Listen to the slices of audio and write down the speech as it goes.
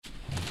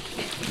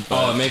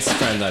Oh, it makes a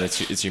friend that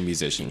it's your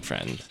musician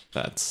friend.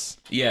 That's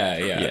yeah.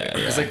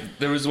 It's like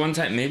there was one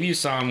time, maybe you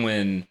saw him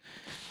when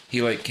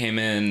he like came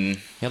in.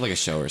 he had like a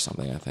show or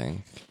something, I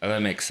think. Oh,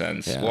 that makes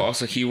sense. Yeah. Well,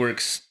 also he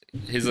works.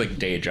 His like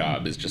day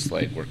job is just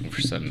like working for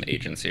some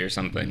agency or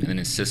something, and then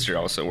his sister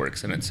also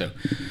works in it. So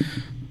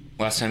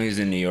last time he was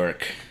in New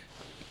York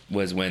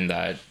was when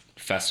that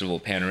festival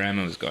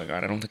Panorama was going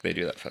on. I don't think they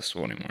do that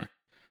festival anymore,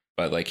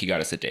 but like he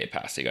got us a day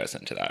pass. He got us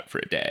into that for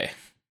a day,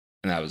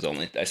 and that was the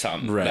only I saw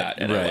him that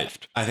and I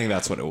left. I think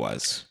that's what it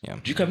was. Yeah.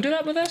 Did you come to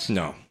that with us?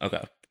 No.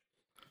 Okay.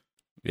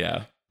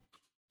 Yeah.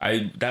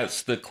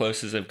 That's the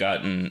closest I've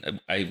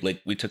gotten.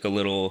 We took a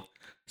little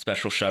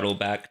special shuttle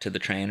back to the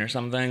train or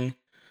something,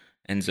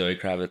 and Zoe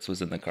Kravitz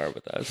was in the car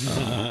with us.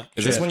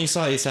 Is this when you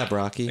saw A$AP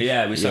Rocky?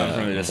 Yeah, we saw him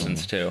from a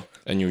distance too.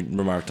 And you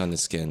remarked on the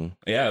skin.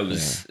 Yeah, it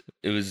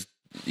was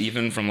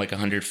even from like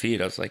 100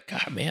 feet. I was like,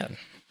 God, man.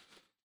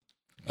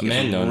 A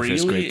man known for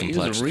his great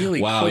complexion.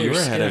 Really wow, you were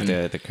ahead of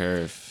skin. the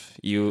curve.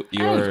 You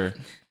were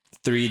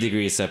 3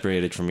 degrees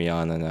separated from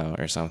Rihanna now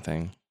or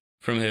something.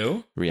 From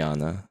who?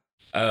 Rihanna.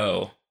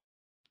 Oh.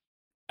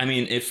 I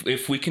mean,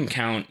 if we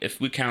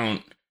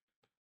count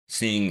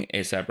seeing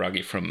A$AP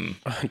Rocky from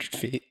 100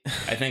 feet.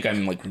 I think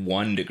I'm like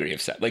 1 degree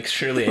of like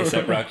surely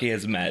A$AP Rocky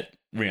has met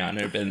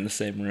Rihanna or been in the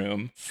same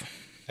room.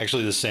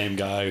 Actually, the same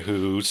guy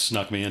who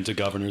snuck me into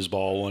Governor's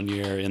Ball one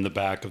year in the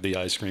back of the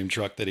ice cream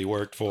truck that he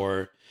worked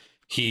for.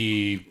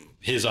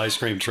 His ice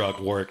cream truck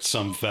worked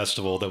some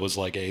festival that was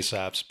like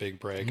A$AP's big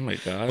break. Oh my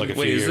God. Like a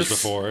few years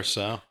before,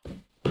 so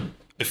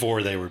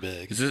before they were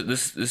big. Is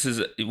this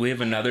is we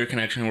have another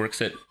connection who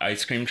works at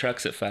ice cream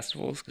trucks at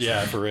festivals?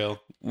 Yeah, for real.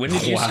 When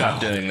did you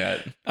stop doing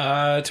that?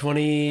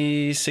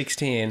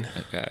 2016.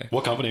 Okay.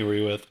 What company were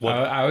you with?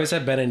 I was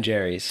at Ben and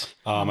Jerry's.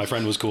 My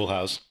friend was Cool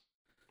House.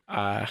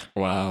 Wow.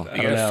 I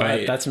don't know.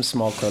 Fight. That's some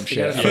small club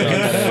shit.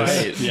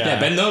 Yeah,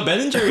 Ben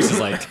and Jerry's is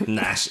like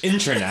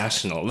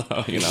international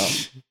though, you know.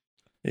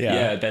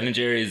 Yeah, Ben &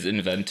 Jerry's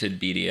invented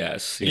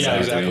BDS. Yeah,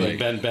 exactly.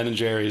 Ben and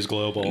Jerry's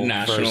global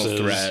national versus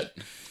threat.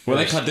 Well,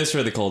 they cut this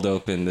for the cold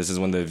open. This is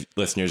when the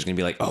listeners are going to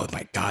be like, oh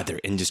my God, they're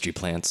industry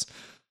plants.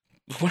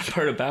 What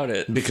part about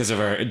it? Because of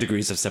our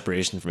degrees of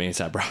separation from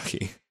A$AP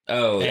Rocky.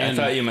 Oh, I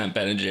thought you meant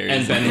Ben & Jerry's.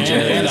 And Ben &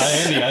 Jerry's.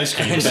 And the ice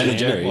cream. And Ben &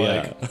 Jerry,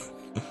 like, yeah.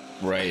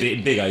 Right.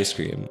 Big ice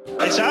cream.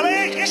 It's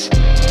Alex!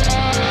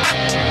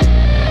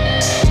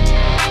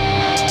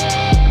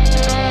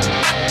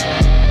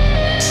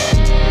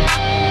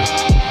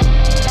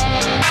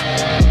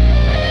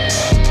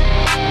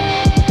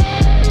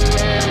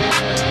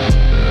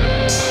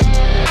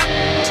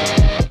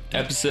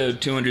 Episode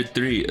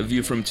 203, A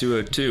View from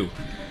 202.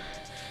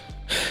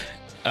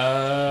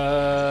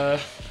 I'm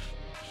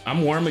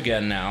warm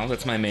again now.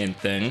 That's my main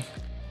thing.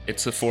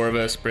 It's the four of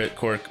us, Britt,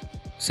 Cork,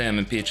 Sam,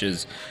 and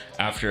Peaches,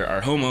 after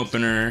our home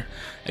opener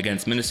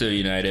against Minnesota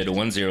United, a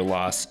 1-0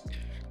 loss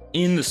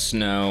in the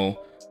snow.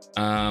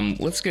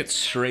 Let's get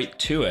straight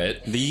to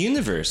it. The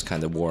universe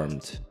kind of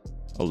warmed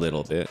a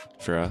little bit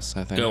for us,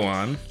 I think. Go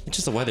on. It's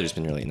just the weather's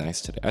been really nice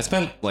today. I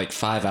spent like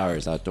 5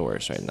 hours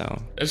outdoors right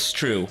now. It's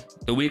true.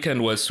 The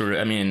weekend was sort of,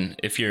 I mean,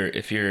 if you're,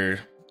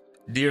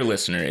 dear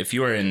listener, if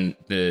you are in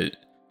the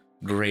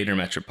greater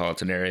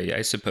metropolitan area,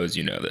 I suppose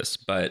you know this,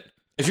 but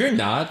if you're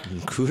not,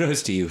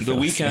 kudos to you. The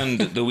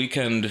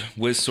weekend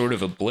was sort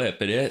of a blip,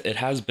 but it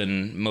has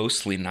been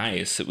mostly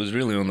nice. It was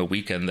really on the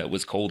weekend that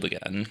was cold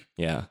again.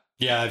 Yeah.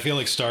 Yeah, I feel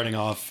like starting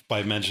off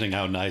by mentioning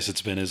how nice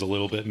it's been is a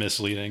little bit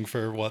misleading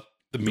for what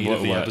the meat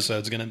of the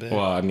episode's going to be.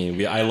 Well, I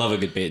mean, I love a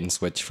good bait and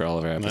switch for all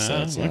of our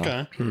episodes.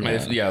 Okay.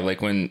 Yeah,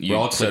 like when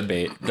you said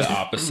the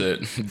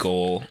opposite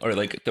goal or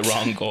like the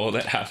wrong goal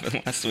that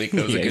happened last week.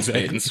 That was a good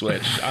bait and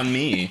switch on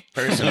me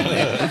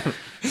personally.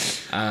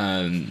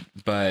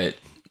 But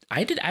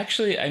I did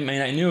actually, I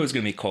mean, I knew it was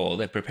going to be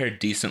cold. I prepared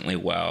decently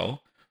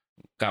well.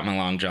 Got my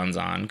long johns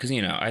on because,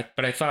 you know,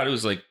 but I thought it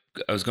was like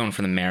I was going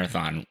for the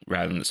marathon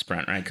rather than the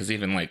sprint, right? Because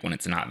even like when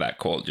it's not that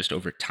cold, just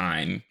over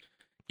time,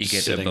 you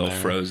get a little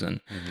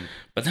frozen. Mm-hmm.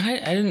 But then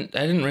I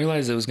didn't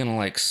realize it was gonna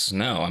like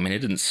snow. I mean, it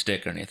didn't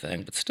stick or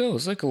anything, but still, it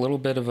was like a little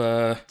bit of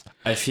a.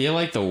 I feel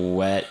like the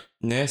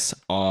wetness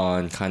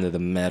on kind of the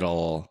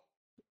metal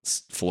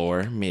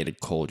floor made it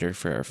colder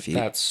for our feet.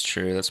 That's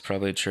true. That's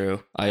probably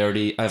true.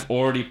 I've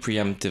already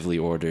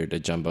preemptively ordered a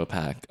jumbo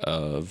pack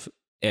of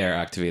air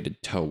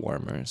activated toe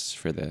warmers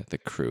for the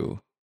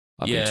crew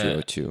up in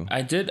 202.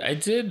 I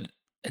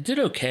did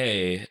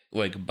okay,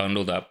 like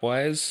bundled up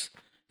wise.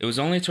 It was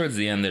only towards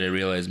the end that I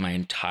realized my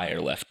entire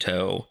left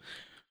toe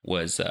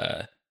was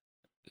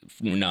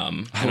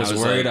numb. I was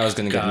worried I was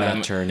going to get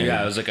Matt Turner.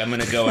 Yeah, I was like, I'm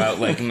going to go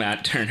out like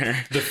Matt Turner.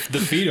 The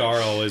feet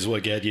are always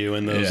what get you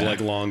in those like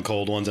long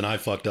cold ones. And I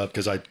fucked up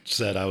because I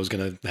said I was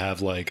going to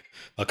have like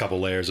a couple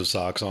layers of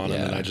socks on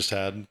and then I just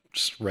had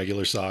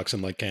regular socks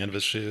and like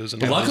canvas shoes.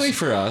 And luckily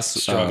for us,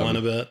 struggling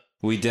a bit.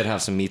 We did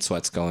have some meat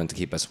sweats going to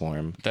keep us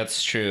warm.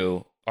 That's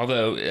true.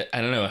 Although,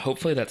 I don't know,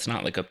 hopefully that's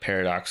not like a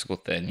paradoxical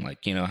thing.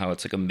 Like, you know how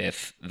it's like a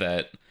myth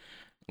that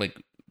like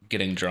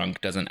getting drunk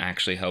doesn't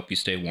actually help you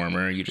stay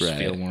warmer. You just Right.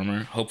 feel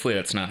warmer. Hopefully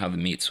that's not how the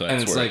meat sweats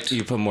And it's works. like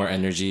you put more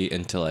energy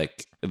into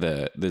like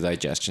the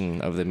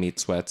digestion of the meat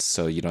sweats,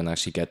 so you don't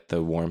actually get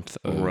the warmth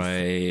of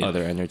Right.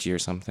 other energy or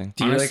something.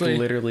 Do you Honestly- like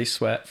literally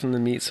sweat from the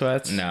meat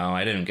sweats? No,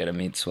 I didn't get a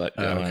meat sweat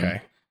Oh, going.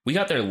 okay. We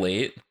got there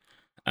late.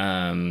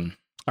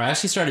 I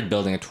actually started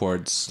building it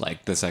towards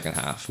like the second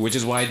half, which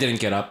is why I didn't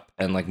get up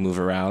and like move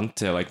around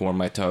to like warm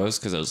my toes,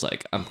 because I was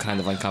like, I'm kind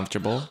of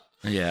uncomfortable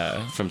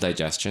Yeah. from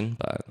digestion.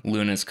 But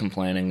Luna's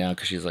complaining now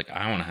because she's like,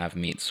 I want to have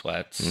meat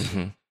sweats.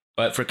 Mm-hmm.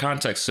 But for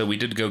context, so we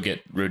did go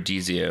get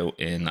Rodizio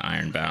in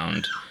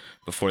Ironbound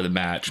before the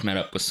match, met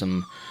up with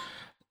some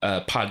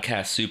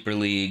podcast Super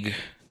League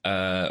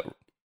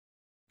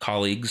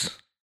colleagues,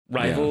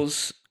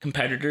 rivals,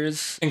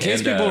 competitors. in case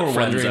and, people were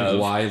friends wondering of.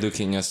 why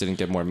Luquinhas didn't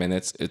get more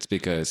minutes, it's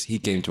because he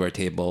came to our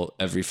table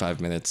every 5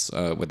 minutes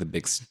with a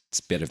big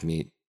spit of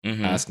meat,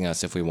 Mhm. asking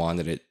us if we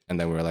wanted it, and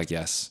then we were like,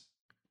 yes.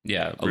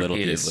 Yeah, a little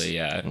piece. repeatedly,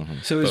 yeah.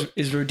 Mhm. So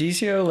is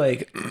Rodizio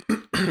like?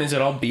 Is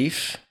it all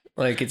beef?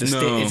 Like it's a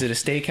No. is it a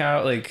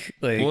steakout? Like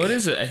What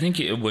is it? I think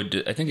it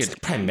would. I think It's it's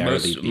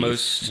primarily beef.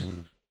 most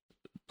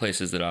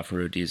places that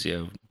offer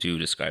Rodizio do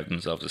describe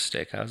themselves as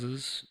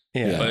steakhouses.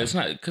 yeah. But it's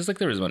not because like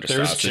there was a bunch of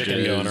There's sausages,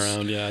 chicken going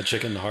around. Yeah,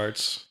 chicken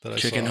hearts. That I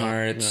chicken saw.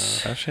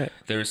 hearts. Oh shit.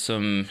 There's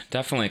some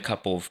definitely a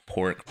couple of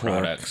pork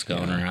products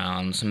going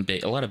around. Some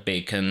a lot of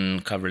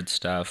bacon covered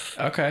stuff.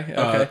 Okay.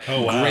 Okay.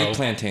 Oh wow! Great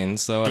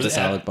plantains though at the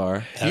salad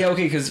bar. Yeah,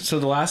 okay, because so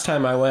the last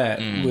time I went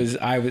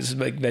I was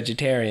like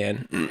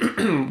vegetarian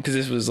because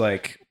this was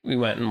like we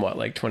went in what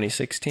like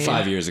 2016.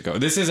 5 years ago.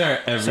 This is our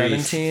every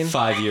 17?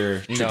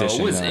 5-year No,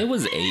 tradition. it now.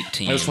 was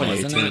 18. It was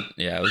wasn't 2018. it?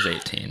 Yeah, it was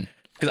 18.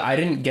 Because I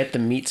didn't get the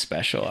meat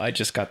special. I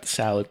just got the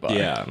salad bar.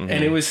 Yeah, mhm.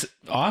 and it was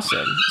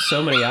awesome.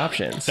 So many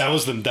options. That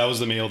was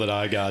the meal that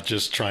I got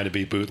just trying to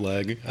be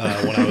bootleg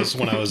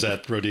when I was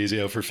at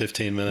Rodizio for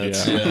 15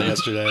 minutes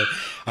yesterday.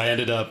 I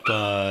ended up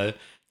I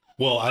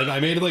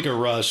made like a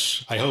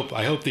rush. I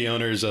hope the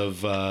owners of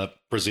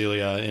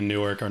Brasilia in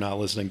Newark are not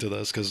listening to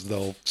this because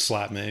they'll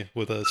slap me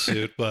with a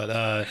suit.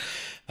 But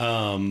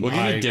We'll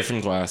give you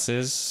different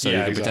glasses so Yeah,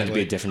 you can pretend to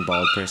be exactly. a different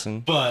bald person.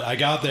 But I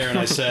got there and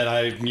I said,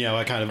 I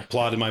kind of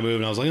plotted my move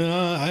and I was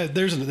like,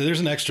 there's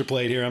an extra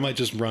plate here. I might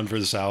just run for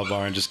the salad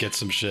bar and just get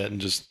some shit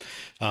and just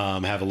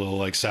have a little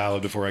like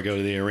salad before I go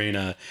to the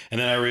arena.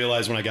 And then I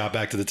realized when I got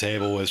back to the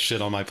table with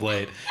shit on my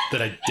plate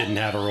that I didn't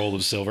have a roll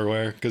of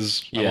silverware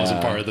because I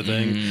wasn't Yeah. part of the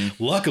thing.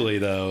 Luckily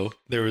though,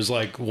 there was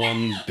like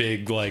one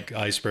big like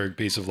iceberg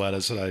piece of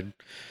lettuce that I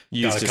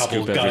Used got a to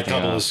couple scoop got a everything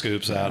couple out. of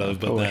scoops out of,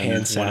 but Oh, then hand went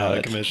out of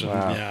salad. commission.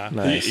 Wow. Yeah.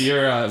 Nice.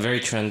 You're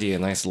very trendy, a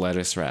nice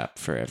lettuce wrap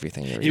for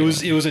everything you're It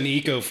was eating. an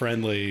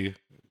eco-friendly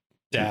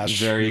dash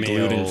Very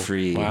meal.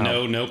 gluten-free.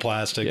 Wow. No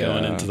plastic Yeah.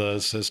 going into the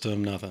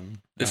system. Nothing.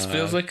 This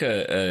feels like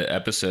a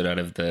episode out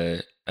of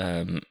the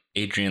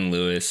Adrian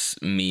Lewis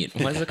meat.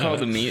 What is it called?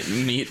 The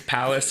meat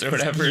palace or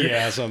whatever.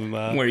 yeah, something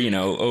like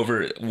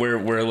that. Where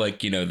we're like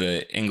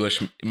the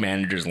English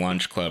managers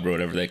lunch club or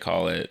whatever they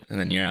call it, and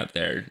then you're out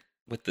there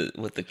with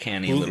the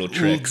canny little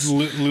tricks.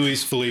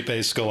 Luis Felipe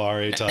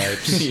Scolari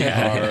types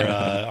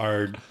Yeah.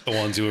 are the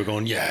ones who are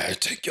going, yeah,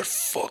 take your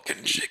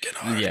fucking chicken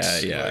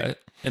hearts. Yeah. Like,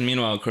 And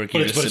meanwhile, Corky, but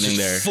you're it's, just but it's sitting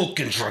just there.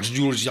 fucking trucks.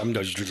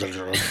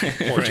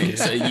 Right.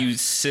 Portuguese. So you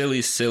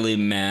silly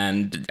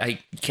man. I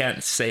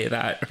can't say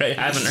that, right?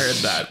 I haven't heard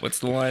that. What's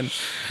the line?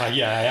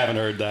 Yeah, I haven't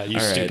heard that. You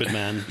All right. stupid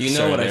man. You know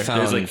Sorry, what I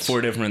found? There's like 4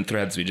 different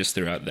threads we just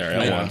threw out there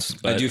at once. I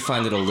But do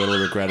find it a little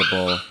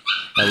regrettable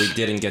that we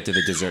didn't get to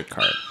the dessert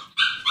cart.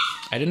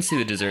 I didn't see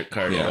the dessert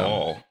card at Yeah.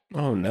 all.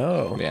 Oh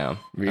no. Yeah.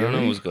 I don't know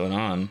what was going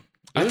on.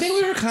 I think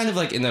we were kind of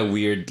like in a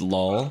weird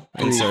lull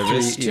in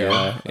service too.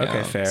 yeah.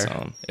 Okay, fair.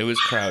 So, It was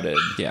crowded.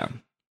 yeah,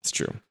 it's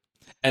true.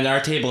 And our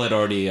table had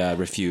already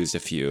refused a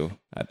few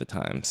at the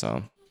time,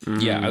 so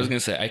Yeah, I was gonna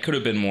say I could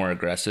have been more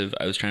aggressive.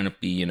 I was trying to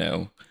be,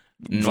 normal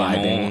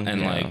Vibing,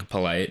 and yeah. like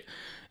polite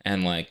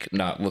and like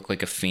not look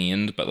like a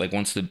fiend. But like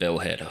once the bill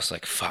hit, I was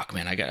like, "Fuck,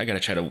 man! I gotta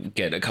try to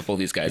get a couple of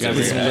these guys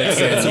over some here. licks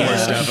Get some more in.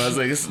 stuff." I was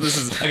like, "This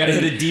is." I gotta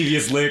hit a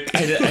devious lick.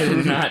 I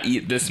did not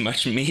eat this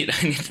much meat.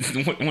 I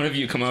need one of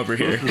you come over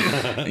here.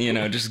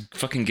 Just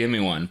fucking give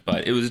me one.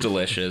 But it was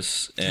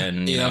delicious,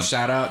 and You know,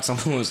 shout out.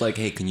 Someone was like,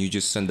 "Hey, can you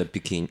just send the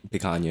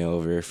picanha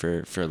over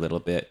for a little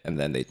bit?" And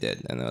then they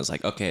did, and I was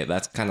like, "Okay,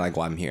 that's kind of like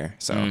why I'm here."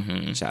 So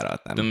shout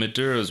out them. the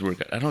Maduros were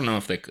good. I don't know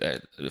if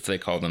they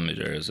call them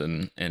Maduros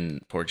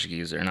in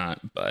Portuguese or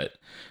not, but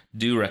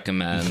do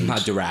recommend.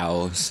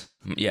 Maduraos,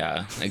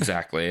 Yeah,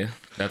 exactly.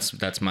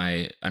 That's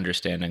my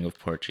understanding of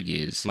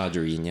Portuguese.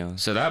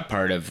 Madurinos. So that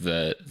part of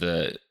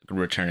the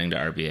returning to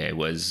RBA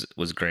was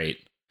great.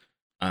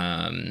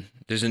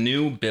 There's a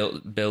new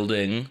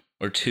building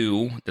or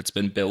two that's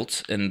been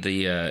built in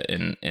the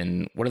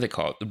in what do they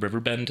call it? The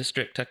Riverbend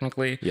district,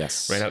 technically.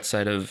 Yes, Right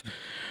outside of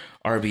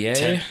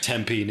RBA.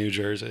 Tempe, New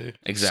Jersey.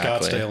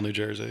 Exactly. Scottsdale, New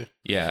Jersey.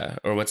 Yeah,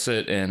 or what's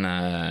it in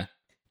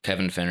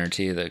Kevin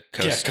Finnerty, the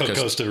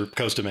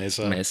Costa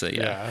Mesa. Mesa,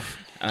 yeah.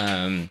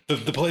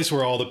 The place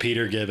where all the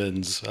Peter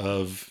Gibbons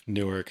of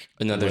Newark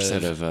another live.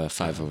 set of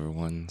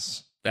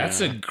 5/1s.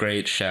 That's a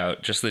great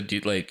shout. Just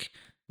the like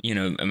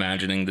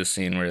imagining the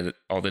scene where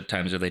all the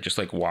times where they just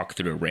like walk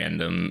through a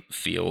random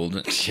field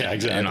Yeah,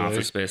 exactly. in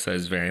Office Space. That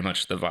is very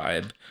much the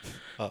vibe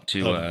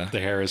to the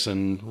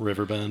Harrison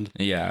Riverbend.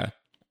 Yeah.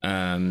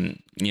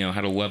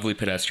 Had a lovely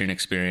pedestrian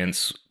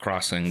experience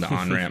crossing the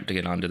on-ramp to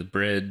get onto the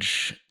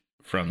bridge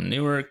from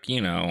Newark.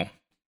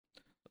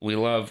 We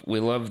love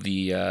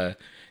the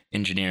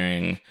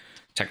engineering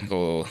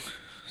technical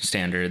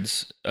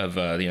standards of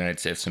the United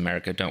States of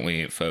America, don't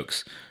we,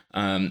 folks?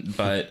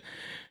 But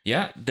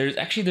yeah, there's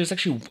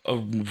actually a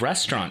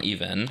restaurant bar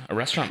at the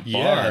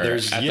corner.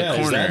 Is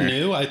that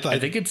new? I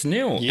think it's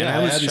new. Yeah, and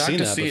I was hadn't shocked seen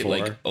to that see before. it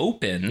like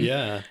open.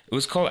 Yeah, it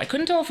was called. I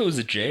couldn't tell if it was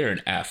a J or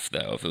an F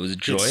though. If it was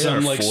Joy it's or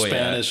some like Foya.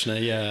 Spanish.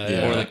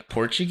 Yeah. Or like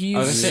Portuguese. I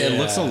was gonna say it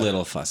looks a Yeah.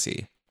 little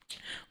fussy.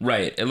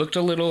 Right. It looked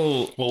a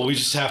little. Well, we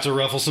just have to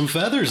ruffle some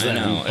feathers then.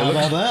 I know. How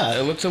about that?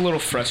 It looked a little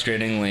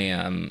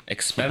frustratingly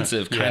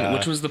expensive, Yeah.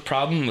 which was the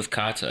problem with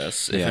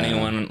Katas. If Yeah.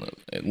 anyone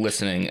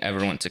listening ever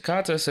went to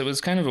Katas, it was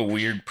kind of a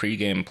weird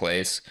pregame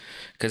place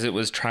because it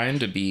was trying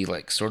to be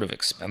like sort of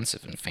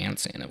expensive and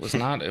fancy, and it was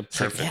not a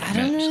perfect Yeah, I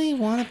don't mix. really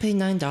want to pay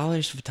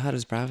 $9 for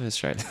Tatas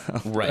Bravas right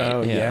now. Right.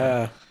 Oh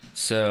yeah.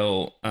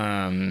 So,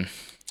 I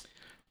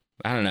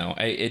don't know.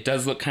 It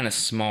does look kind of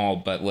small,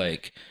 but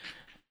like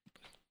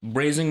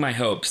raising my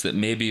hopes that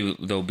maybe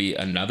there'll be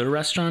another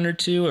restaurant or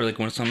two, or like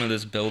when some of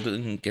this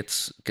building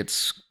gets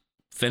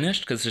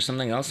finished, because there's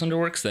something else under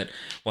works, that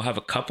we'll have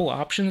a couple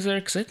options there.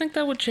 Because I think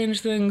that would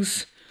change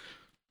things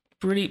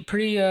pretty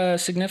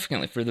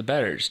significantly for the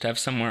better. Just to have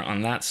somewhere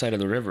on that side of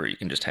the river you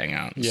can just hang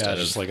out. Yeah, Instead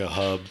just of, like a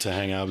hub to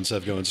hang out instead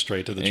of going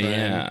straight to the train.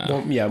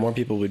 yeah. More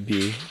people would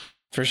be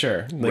for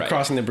sure. Like Right.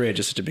 crossing the bridge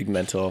is such a big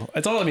mental.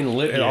 It's all. I mean,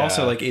 it Yeah.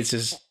 also like it's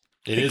just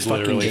It is fucking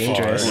literally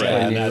dangerous far. Right.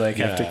 when And you that- like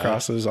have to yeah.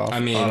 cross those off. I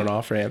mean, on and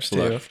off ramps too.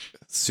 Look,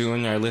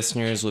 soon our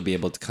listeners will be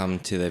able to come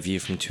to the View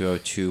from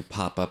 202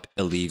 pop-up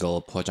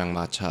illegal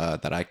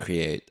pojangmatcha that I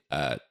create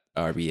at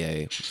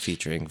RBA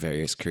featuring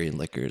various Korean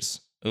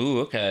liquors. Ooh,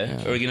 okay.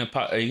 Yeah. Are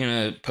you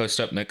gonna post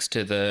up next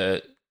to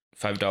the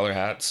 $5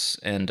 hats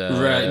and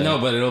Right, no,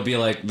 but it'll be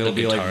like there'll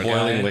the be like guitar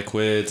boiling guy?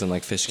 liquids and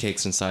like fish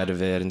cakes inside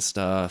of it and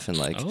stuff, and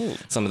like Oh.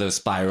 some of those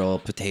spiral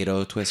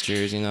potato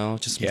twisters,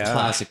 just Yeah.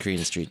 classic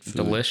Korean street food.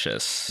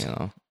 delicious, You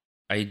know,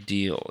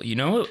 ideal.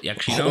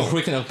 Actually, or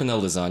we can open a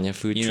lasagna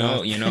food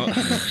truck.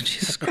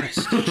 Jesus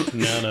Christ,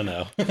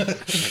 No.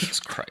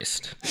 Jesus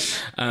Christ.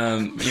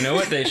 You know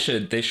what they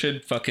should? They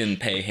should fucking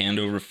pay hand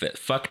over fist.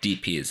 Fuck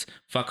DPs.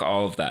 Fuck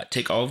all of that.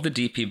 Take all of the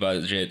DP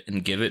budget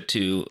and give it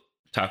to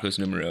Tacos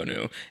Numero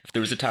Uno. If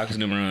there was a Tacos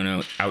Numero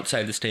Uno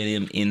outside the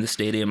stadium, in the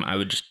stadium, I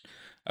would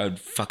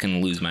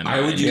fucking lose my mind.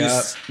 I would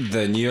use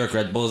the New York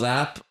Red Bulls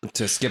app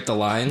to skip the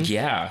line.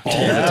 Yeah.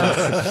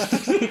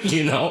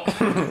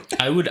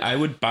 I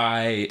would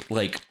buy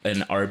like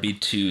an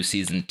RB2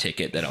 season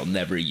ticket that I'll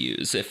never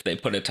use if they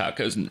put a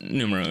Tacos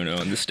Numero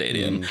Uno in the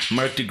stadium.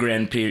 Marc de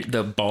Grand Prix,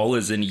 the ball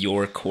is in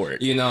your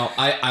court.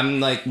 I'm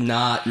like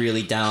not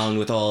really down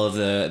with all of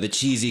the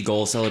cheesy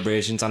goal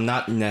celebrations. I'm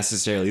not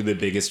necessarily the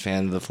biggest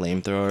fan of the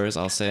flamethrowers,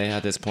 I'll say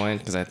at this point,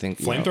 because I think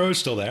Flamethrower's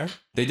still there?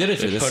 they did it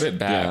for They this. put it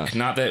back. yeah.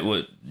 Not that it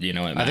I think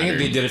mattered.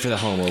 they did it for the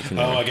home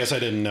opener. Oh, I guess I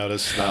didn't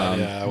notice that.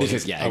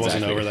 I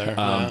wasn't over there.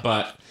 Yeah.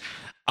 But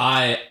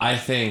I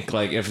think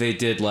like if they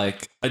did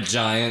like a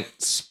giant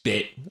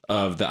spit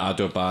of the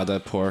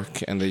adobada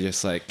pork and they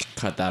just like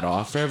cut that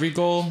off for every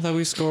goal that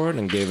we scored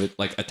and gave it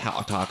like a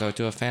taco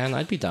to a fan,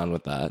 I'd be down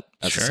with that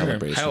as a Sure.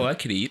 celebration. Hell, I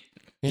could eat.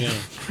 Yeah.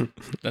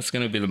 That's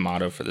gonna be the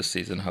motto for the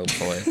season,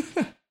 hopefully.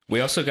 we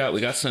got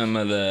some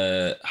of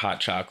the hot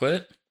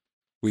chocolate.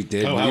 We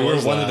did. Oh, we how were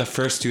was one that? of the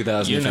first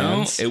 2,000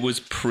 fans. It was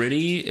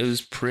pretty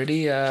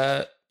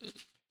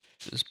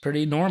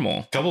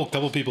normal.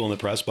 Couple people in the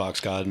press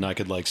box got it, and I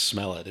could like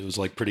smell it. It was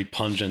like pretty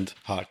pungent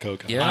hot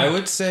cocoa. Yeah. I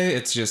would say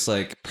it's just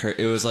like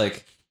it was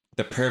like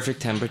the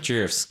perfect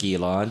temperature of ski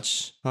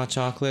lodge hot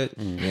chocolate.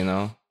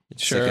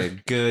 It's Sure. like a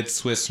good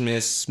Swiss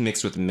Miss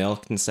mixed with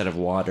milk instead of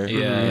water.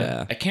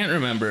 Yeah. I can't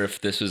remember if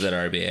this was at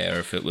RBA or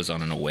if it was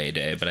on an away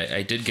day, but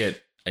I did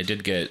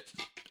get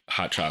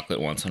hot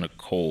chocolate once on a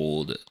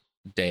cold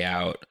day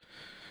out,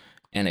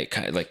 and it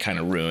kind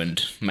of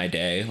ruined my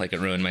day. Like it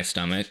ruined my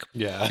stomach.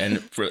 Yeah.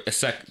 And for a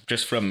sec,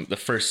 just from the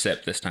first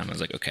sip this time, I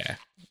was like, okay,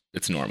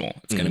 it's normal.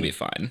 It's gonna be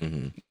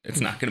fine. It's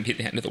not gonna be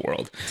the end of the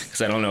world, because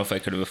I don't know if I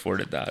could have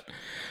afforded that.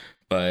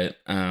 But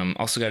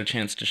also got a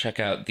chance to check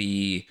out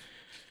the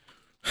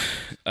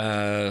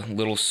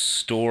little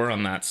store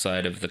on that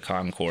side of the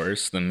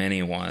concourse, the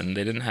mini one.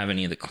 They didn't have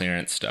any of the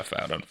clearance stuff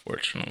out,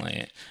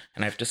 unfortunately.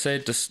 And I have to say,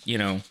 just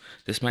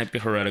this might be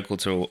heretical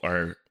to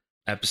our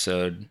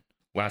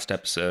last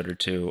episode or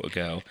two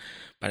ago,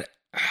 but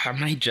I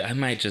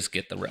might just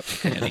get the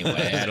replica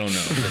anyway. I don't know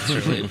if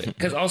it's really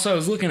because also I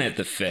was looking at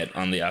the fit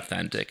on the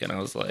authentic and I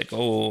was like,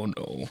 oh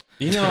no,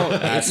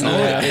 That's not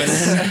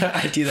happening.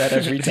 I do that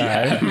every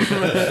time.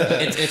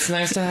 It's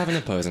nice to have an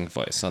opposing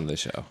voice on the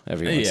show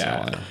every once in a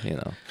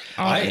while.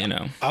 I don't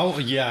know.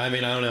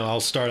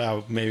 I'll start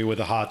out maybe with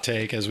a hot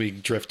take as we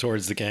drift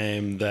towards the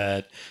game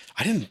that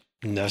I didn't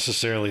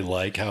necessarily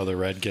like how the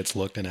Red Gets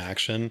looked in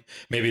action.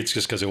 Maybe it's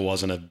just because it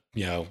wasn't a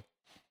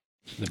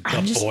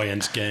a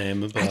buoyant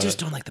game. But, I just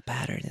don't like the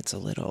pattern. It's a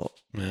little.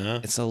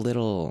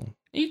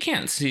 You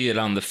can't see it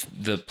on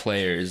the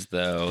players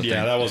though.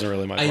 Yeah, that wasn't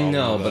really my I problem.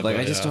 know, with but it, like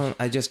yeah.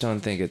 I just don't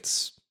think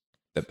it's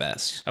the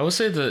best. I will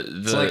say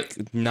It's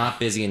like not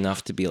busy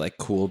enough to be like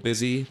cool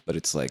busy, but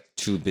it's like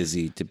too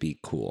busy to be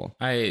cool.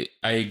 I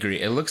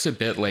agree. It looks a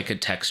bit like a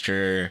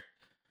texture.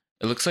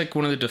 It looks like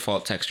one of the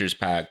default textures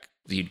pack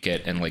you'd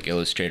get in like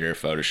Illustrator or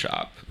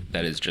Photoshop.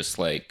 That is just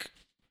like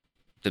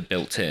the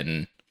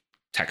built-in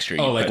texture.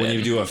 Oh, like put when in.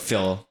 you do a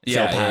fill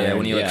Yeah,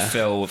 when you like yeah.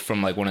 fill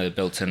from like one of the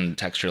built-in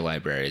texture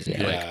libraries, and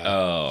you're like, Yeah.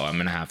 oh, I'm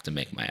gonna have to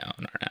make my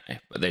own, aren't I?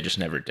 But they just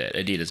never did.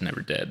 Adidas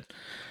never did.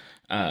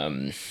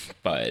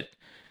 But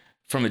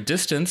from a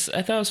distance,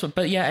 I thought it was fun.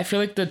 But yeah, I feel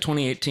like the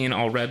 2018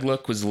 all red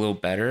look was a little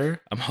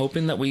better. I'm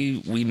hoping that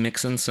we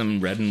mix in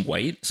some red and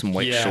white, some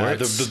white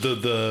shorts.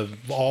 The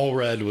all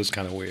red was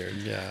kind of weird.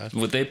 Yeah.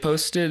 What they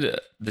posted,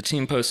 the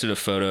team posted a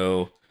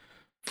photo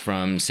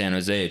from San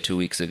Jose 2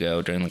 weeks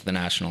ago during like the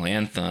national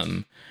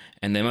anthem,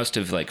 and they must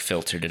have like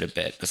filtered it a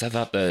bit because I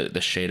thought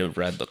the shade of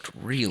red looked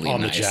really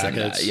On the nice in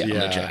that. jackets, on the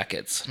yeah.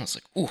 jackets. And I was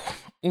like,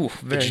 ooh,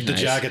 very The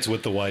nice. jackets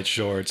with the white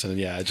shorts, and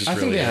yeah, it just I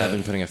really think they hit. have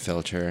been putting a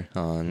filter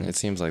on. It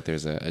seems like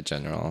there's a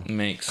general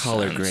Makes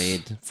color sense.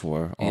 grade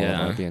for all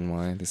Yeah. of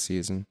RBNY this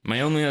season.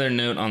 My only other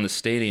note on the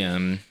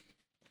stadium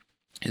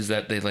is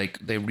that they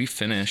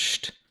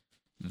refinished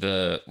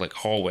the like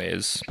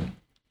hallways, and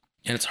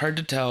it's hard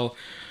to tell.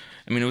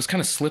 I mean, it was kind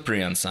of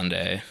slippery on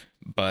Sunday,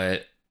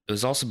 but it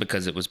was also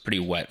because it was pretty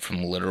wet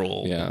from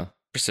literal Yeah.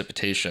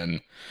 precipitation.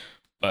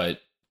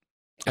 But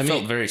I I felt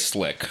mean- very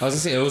slick. I was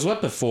gonna say it was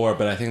wet before,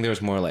 but I think there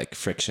was more like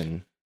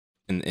friction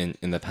in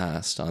the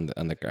past on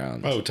the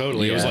ground. Oh,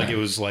 totally. Yeah. It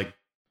was like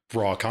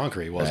raw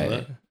concrete, wasn't Right.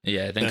 it?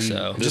 Yeah, I think Then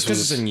so. this Just because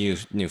was- it's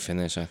a new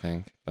finish, I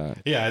think. But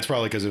Yeah, it's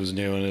probably because it was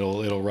new and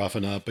it'll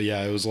roughen up. But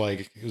yeah, it was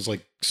like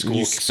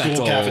new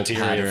school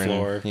cafeteria pattern,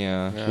 floor.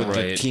 yeah, Yeah. with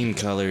the Right. team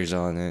colors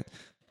on it.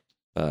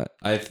 But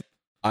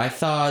I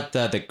thought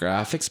that the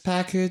graphics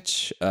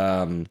package,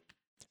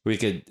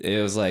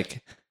 it was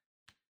like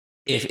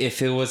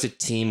if it was a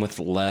team with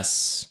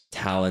less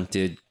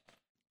talented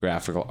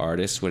graphical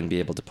artists, wouldn't be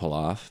able to pull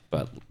off.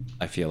 But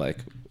I feel like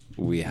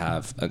we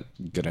have a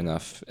good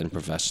enough and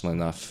professional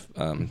enough,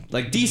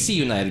 like DC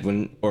United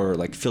wouldn't, or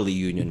like Philly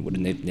Union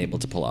wouldn't have been able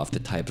to pull off the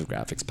type of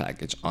graphics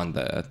package on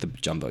the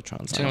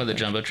jumbotrons. Talking about the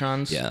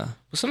jumbotrons. Yeah, Well,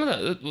 some of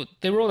that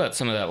they rolled out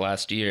some of that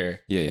last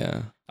year.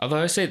 yeah. Although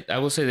I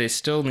will say they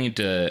still need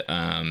to.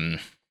 I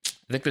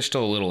think they're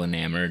still a little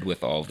enamored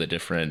with all the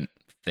different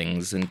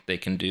things and they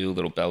can do,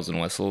 little bells and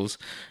whistles,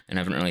 and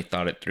haven't really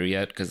thought it through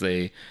yet because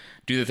they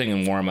do the thing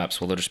in warm-ups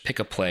where they'll just pick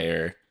a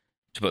player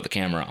to put the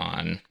camera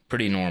on,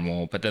 pretty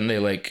normal, but then they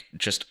like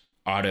just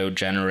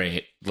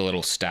auto-generate the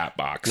little stat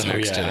box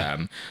next to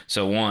them.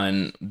 So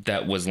one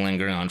that was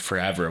lingering on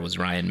forever was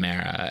Ryan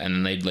Mara, and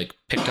then they'd like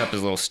picked up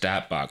his little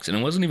stat box, and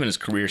it wasn't even his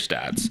career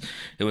stats,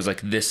 it was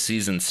like this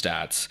season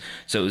stats.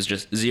 So it was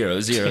just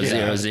 0 0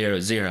 0 0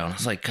 0, and I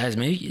was like, guys,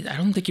 maybe I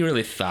don't think you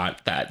really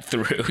thought that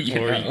through,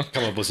 you Or know?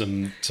 come up with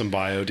some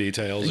bio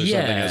details or something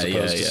as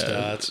opposed to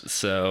stats.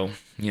 So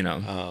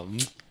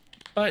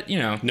but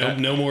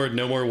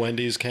No more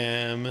Wendy's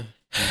cam. yeah,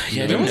 I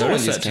There didn't was a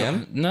notice Wendy's that.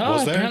 cam? No,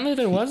 Was there? apparently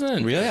there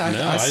wasn't. Really?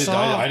 No, I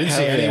saw. I didn't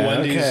see hell any yeah,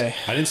 Wendy's. okay.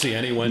 I didn't see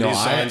any Wendy's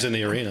signs in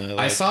the arena. I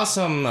Like, saw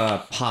some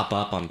pop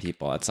up on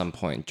people at some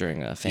point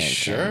during a fan.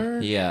 sure?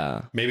 cam.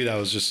 Yeah. maybe that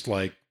was just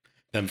like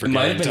them It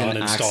might have forgetting been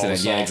to an uninstall accident.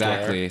 software. Yeah,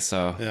 exactly.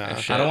 So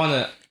Yeah. I don't want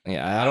to.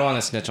 Yeah, I don't want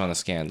to snitch on a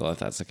scandal if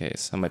that's the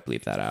case. I might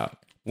bleep that out.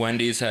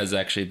 Wendy's has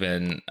actually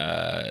been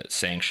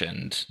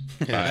sanctioned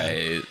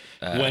by.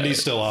 Wendy's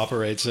still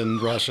operates in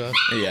Russia.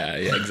 Yeah,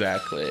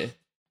 exactly.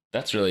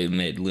 That's really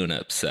made Luna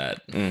upset.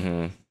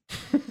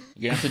 Mm-hmm.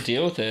 You have to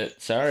deal with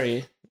it.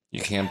 Sorry.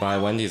 You can't buy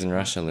Wendy's in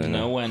Russia, Luna.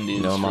 No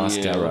Wendy's No for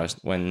Moscow you.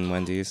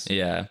 Wendy's.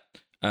 Yeah.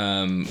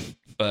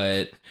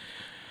 But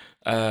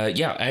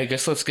yeah, I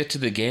guess let's get to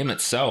the game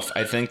itself.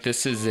 I think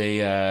this is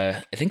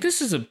a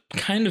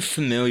kind of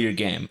familiar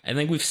game. I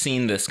think we've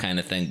seen this kind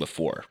of thing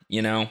before,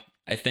 you know?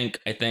 I think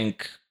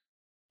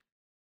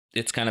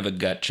it's kind of a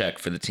gut check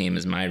for the team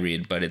is my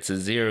read, but it's a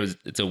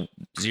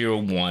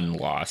 0-1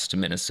 loss to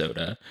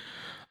Minnesota.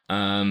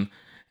 And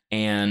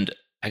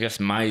I guess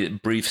my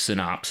brief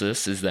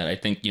synopsis is that I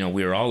think,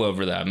 we were all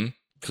over them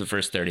for the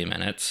first 30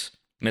 minutes,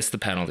 missed the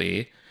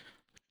penalty,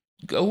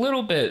 a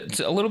little bit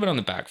on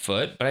the back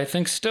foot, but I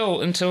think still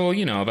until,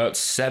 about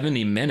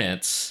 70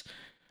 minutes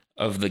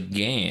of the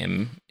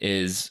game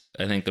is,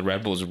 I think the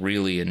Red Bulls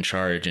really in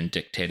charge and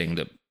dictating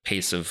the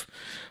pace of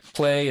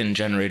play and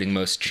generating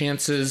most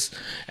chances.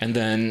 And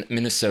then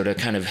Minnesota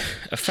kind of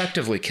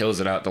effectively kills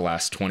it out the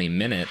last 20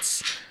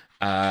 minutes.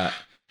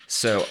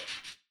 So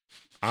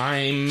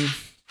I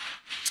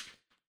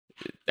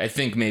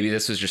think maybe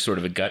this was just sort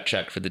of a gut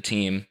check for the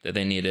team that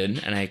they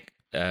needed. And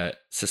I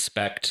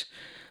suspect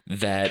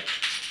that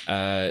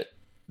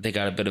they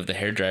got a bit of the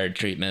hairdryer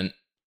treatment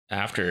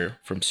after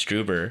from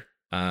Struber,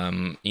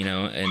 and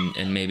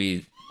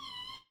maybe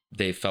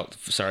they felt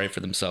sorry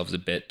for themselves a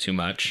bit too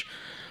much.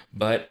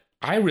 But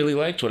I really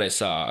liked what I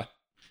saw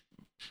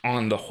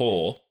on the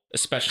whole.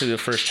 especially the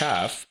first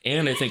half.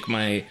 And I think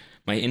my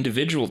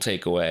individual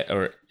takeaway,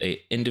 or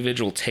a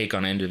individual take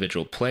on an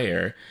individual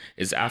player,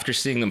 is after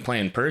seeing them play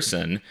in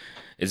person,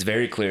 it's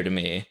very clear to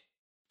me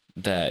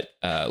that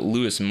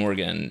Lewis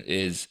Morgan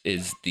is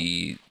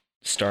the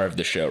star of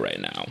the show right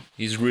now.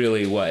 He's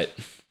really what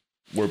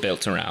we're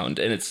built around,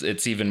 and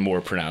it's even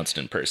more pronounced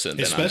in person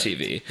than on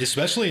TV.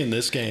 Especially in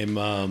this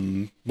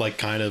game, like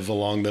kind of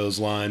along those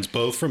lines,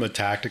 both from a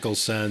tactical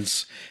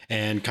sense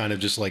and kind of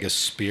just like a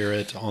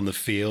spirit on the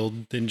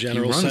field in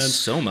general He runs sense.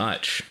 so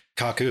much.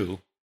 Kaku.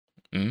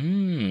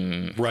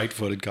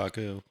 Right-footed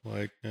Kaku.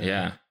 Like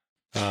Yeah.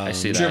 I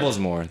see that. Dribbles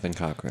more than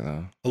Kaku,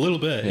 though. A little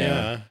bit, Yeah.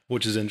 yeah.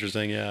 Which is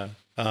interesting, yeah.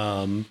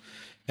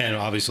 And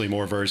obviously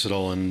more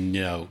versatile, and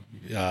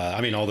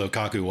I mean, although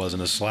Kaku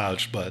wasn't a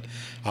slouch, but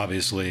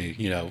obviously,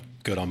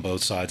 good on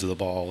both sides of the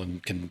ball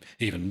and can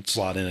even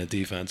slot in at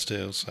defense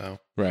too. So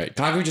Right.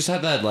 Kaku just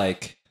had that,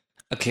 like,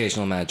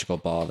 occasional magical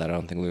ball that I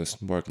don't think Lewis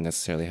Morgan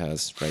necessarily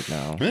has right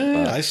now.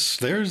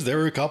 there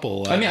were a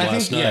couple. I mean, I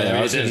last think, night.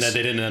 there was they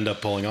didn't end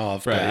up pulling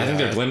off. Right. but I think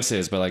yeah. they're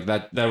glimpses, but like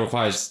that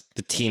requires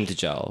the team to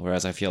gel.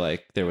 Whereas I feel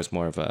like there was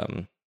more of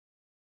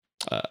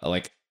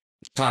like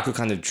Kaku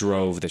kind of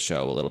drove the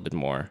show a little bit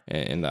more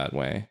in that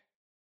way.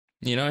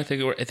 I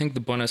think the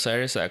Buenos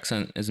Aires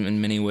accent is in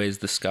many ways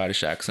the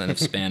Scottish accent of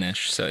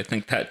Spanish, so I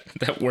think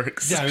that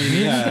works. Yeah,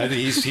 I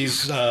mean,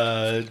 he's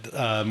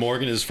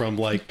Morgan is from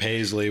like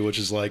Paisley, which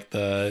is like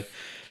the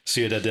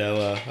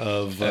Ciudadela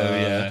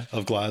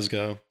of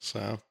Glasgow.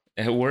 So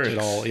It works.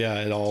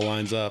 it all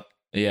lines up.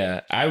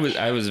 Yeah, I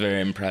was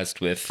very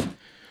impressed with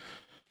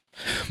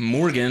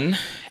Morgan,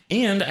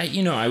 and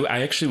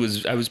I actually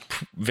was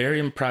very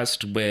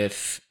impressed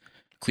with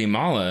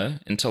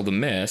Klimala until the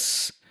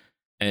miss.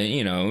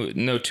 And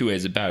no two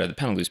ways about it. The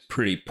penalty was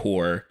pretty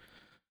poor.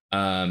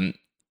 But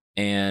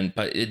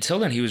until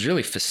then, he was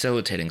really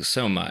facilitating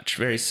so much,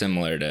 very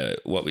similar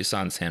to what we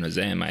saw in San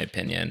Jose, in my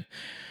opinion.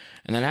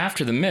 And then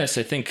after the miss,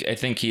 I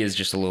think he is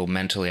just a little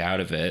mentally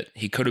out of it.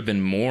 He could have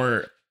been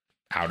more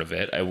out of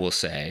it, I will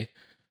say.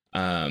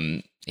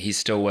 He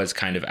still was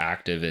kind of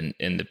active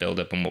in the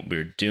buildup and what we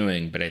were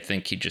doing, but I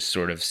think he just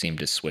sort of seemed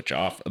to switch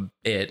off a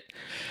bit.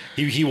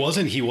 He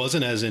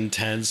wasn't as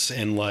intense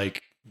and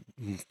like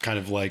kind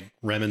of like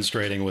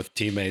remonstrating with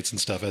teammates and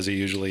stuff as he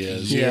usually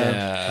is.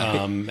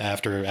 Yeah.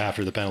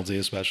 After the penalty,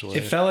 especially.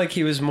 It felt like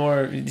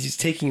he's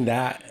taking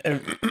that.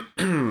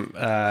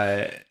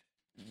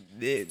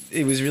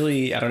 It was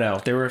really, I don't know.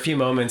 There were a few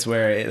moments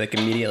where like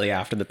immediately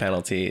after the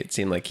penalty, it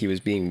seemed like he was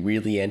being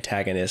really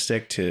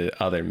antagonistic to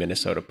other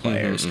Minnesota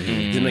players.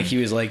 It seemed like he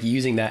was like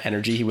using that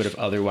energy he would have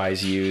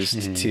otherwise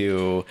used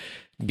to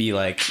be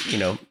like,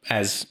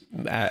 as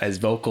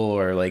vocal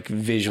or like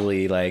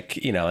visually like,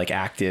 like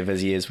active as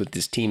he is with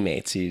his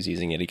teammates. He was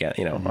using it again,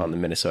 on the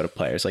Minnesota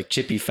players, like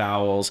chippy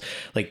fouls,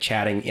 like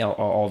chatting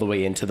all the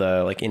way into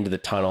the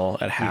tunnel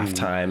at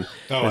halftime.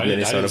 Oh, I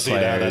didn't see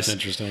that. That's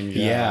interesting.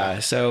 Yeah.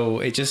 So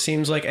it just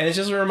seems like, and it's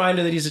just a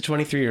reminder that he's a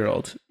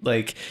 23-year-old.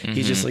 Like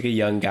he's just like a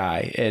young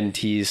guy, and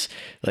he's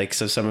like,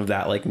 so some of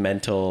that like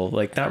mental,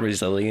 like not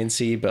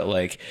resiliency, but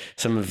like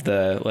some of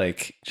the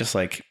like, just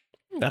like,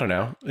 I don't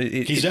know.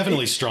 He's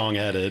definitely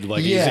strong-headed.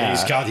 Like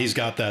he's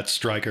got that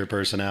striker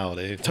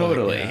personality.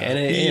 Totally, Like, and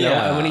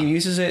and when he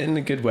uses it in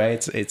a good way,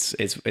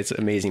 it's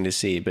amazing to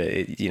see. But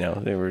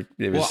there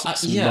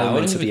was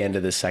moments at the end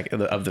of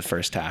the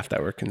first half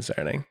that were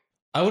concerning.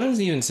 I wouldn't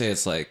even say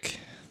it's like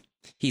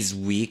he's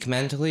weak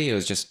mentally. It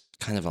was just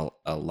kind of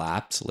a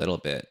lapse a little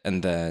bit,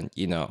 and then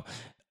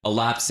a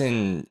lapse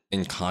in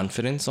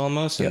confidence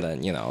almost, and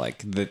then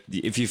like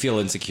if you feel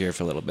insecure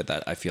for a little bit,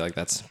 that I feel like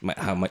that's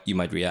how you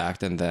might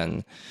react, and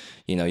then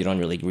you don't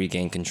really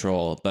regain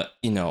control. But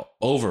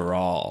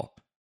overall,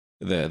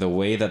 the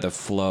way that the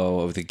flow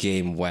of the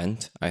game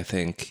went, I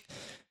think,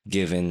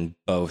 given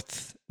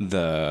both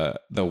the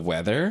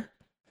weather,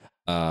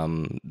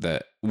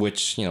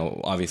 which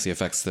obviously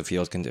affects the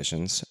field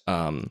conditions,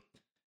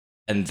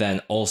 and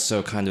then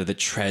also kind of the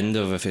trend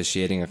of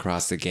officiating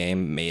across the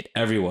game made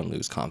everyone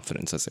lose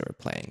confidence as they were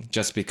playing,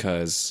 just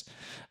because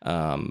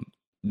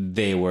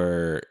they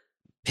were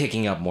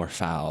picking up more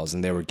fouls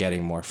and they were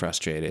getting more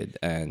frustrated.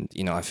 And,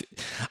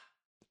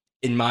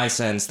 in my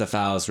sense, the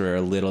fouls were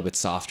a little bit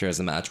softer as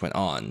the match went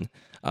on,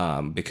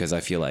 because I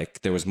feel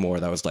like there was more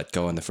that was let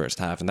go in the first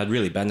half, and that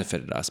really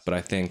benefited us. But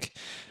I think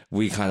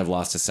we kind of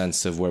lost a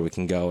sense of where we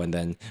can go. And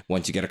then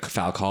once you get a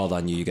foul called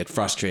on you, you get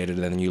frustrated,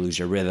 and then you lose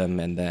your rhythm.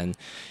 And then,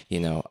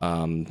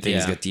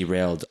 things get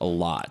derailed a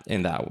lot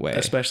in that way.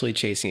 Especially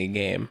chasing a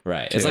game.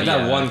 Right. It's like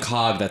that one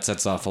cog that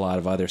sets off a lot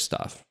of other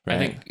stuff.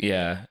 Right?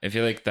 I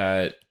feel like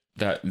that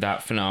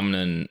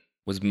phenomenon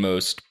was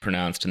most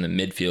pronounced in the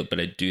midfield, but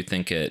I do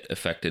think it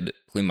affected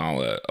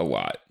Klimala a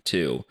lot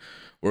too.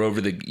 We're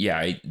over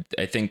I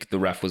think the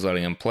ref was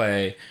letting him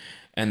play.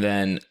 And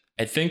then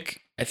I think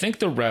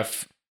the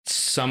ref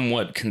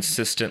somewhat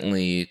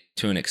consistently,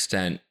 to an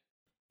extent,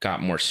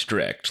 got more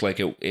strict. Like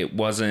it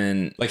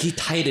wasn't Like he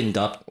tightened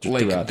up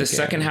like throughout the game.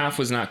 second half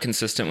was not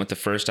consistent with the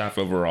first half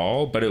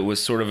overall, but it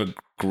was sort of a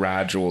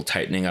gradual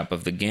tightening up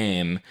of the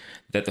game.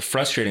 That the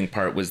frustrating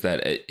part was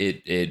that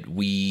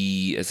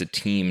we as a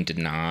team did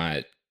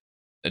not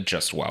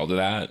adjust well to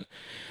that.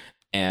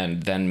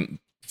 And then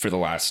for the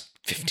last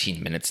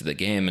 15 minutes of the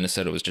game,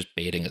 Minnesota was just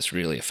baiting us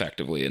really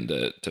effectively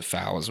into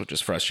fouls, which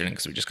is frustrating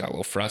because we just got a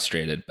little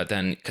frustrated. But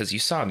then, because you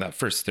saw in that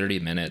first 30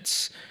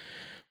 minutes,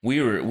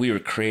 we were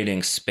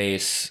creating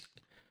space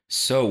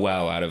so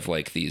well out of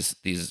like these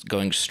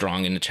going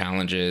strong into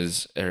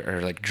challenges,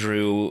 or like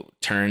Drew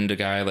turned a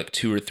guy like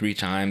 2 or 3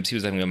 times. He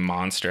was having a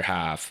monster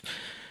half.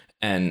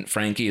 And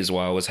Frankie as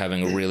well was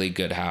having a really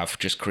good half,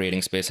 just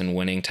creating space and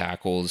winning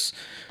tackles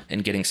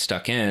and getting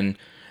stuck in.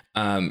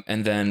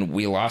 And then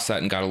we lost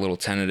that and got a little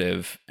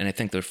tentative, and I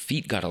think their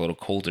feet got a little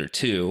colder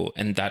too.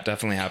 And that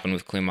definitely happened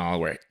with Klimala,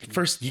 where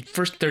first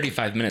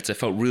 35 minutes, I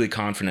felt really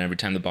confident every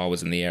time the ball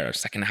was in the air.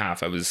 Second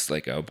half, I was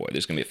like, oh boy,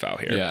 there's gonna be a foul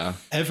here. Yeah.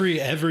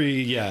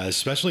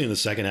 Especially in the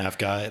second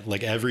half,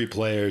 like every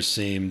player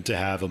seemed to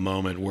have a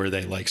moment where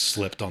they like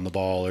slipped on the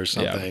ball or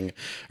something,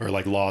 or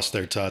like lost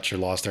their touch or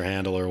lost their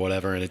handle or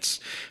whatever. And it's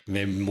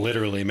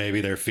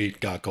maybe their feet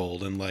got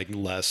cold and like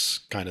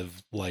less kind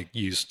of like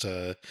used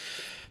to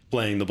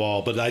playing the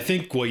ball. But I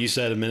think what you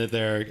said a minute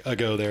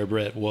ago there,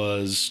 Britt,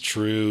 was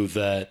true,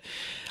 that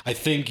I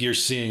think you're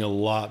seeing a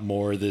lot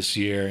more this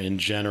year in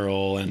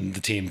general, and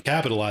the team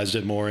capitalized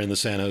it more in the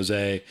San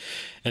Jose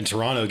and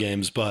Toronto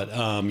games. But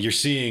you're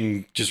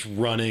seeing just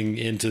running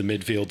into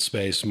midfield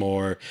space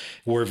more.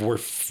 We're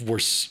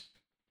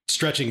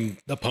stretching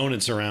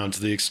opponents around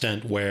to the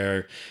extent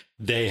where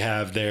they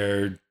have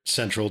their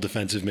central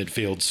defensive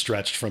midfield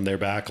stretched from their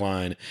back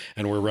line,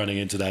 and we're running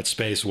into that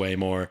space way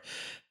more.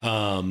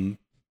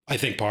 I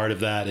think part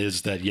of that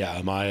is that,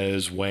 Amaya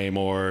is way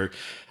more,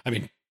 I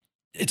mean,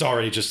 it's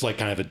already just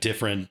like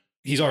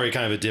he's already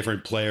kind of a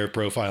different player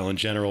profile in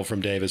general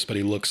from Davis, but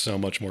he looks so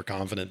much more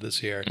confident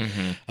this year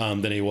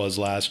than he was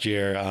last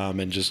year.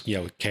 And just,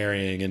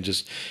 carrying, and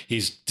just,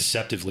 he's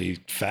deceptively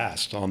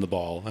fast on the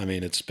ball. I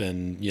mean, it's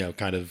been,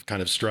 kind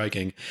of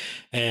striking.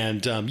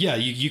 And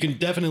you can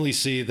definitely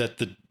see that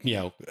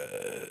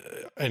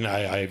and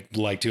I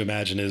like to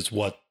imagine is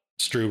what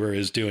Struber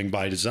is doing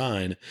by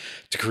design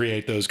to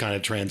create those kind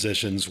of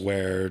transitions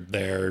where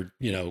their,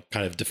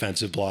 kind of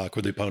defensive block,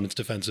 or the opponent's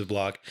defensive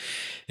block,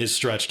 is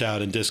stretched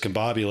out and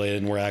discombobulated,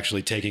 and we're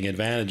actually taking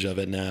advantage of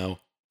it now.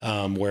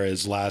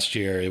 Whereas last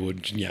year it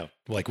would,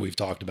 like we've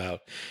talked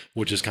about,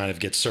 would just kind of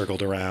get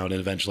circled around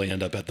and eventually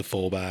end up at the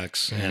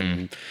fullbacks,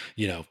 and,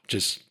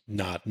 just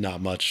not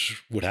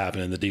much would happen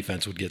and the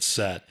defense would get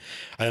set.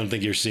 I don't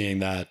think you're seeing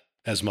that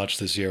as much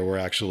this year. We're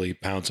actually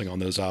pouncing on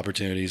those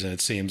opportunities, and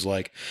it seems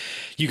like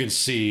you can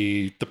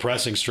see the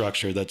pressing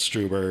structure that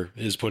Struber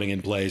is putting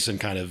in place, and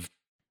kind of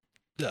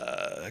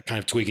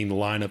tweaking the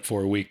lineup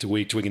for week to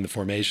week, tweaking the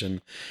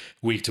formation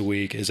week to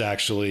week, is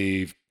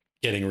actually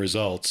getting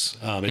results.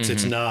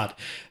 It's not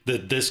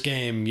that this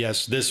game,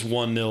 this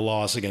 1-0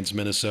 loss against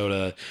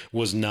Minnesota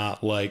was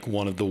not like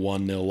one of the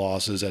 1-0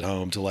 losses at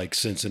home to like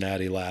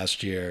Cincinnati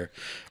last year,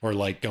 or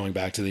like going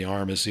back to the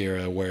Armas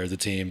era, where the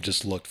team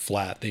just looked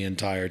flat the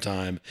entire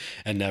time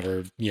and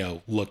never,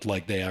 looked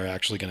like they are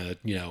actually going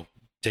to,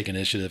 take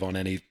initiative on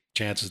any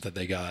chances that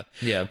they got.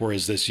 Yeah.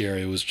 Whereas this year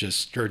it was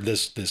just, or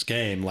this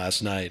game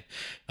last night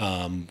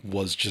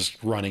was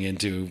just running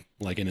into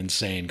like an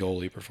insane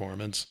goalie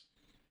performance.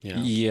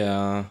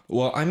 Yeah.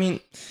 Well, I mean,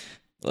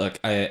 look,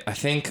 I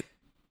think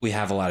we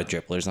have a lot of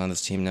dribblers on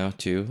this team now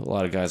too. A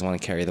lot of guys want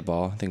to carry the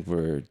ball. I think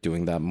we're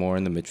doing that more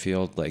in the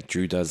midfield. Like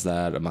Drew does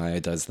that.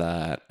 Amaya does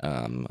that.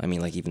 I mean,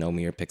 like even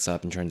Omir picks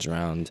up and turns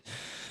around.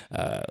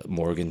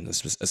 Morgan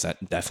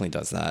definitely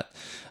does that.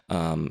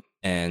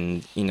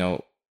 And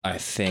I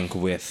think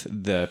with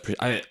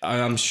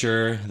I'm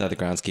sure that the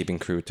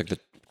groundskeeping crew took the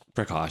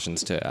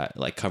precautions to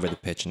like cover the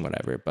pitch and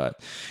whatever, but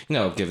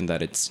given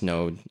that it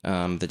snowed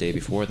the day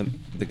before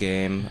the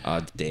game,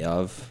 the day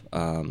of,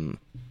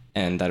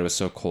 and that it was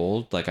so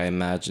cold, like I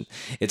imagine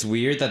it's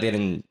weird that they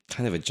didn't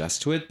kind of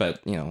adjust to it,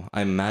 but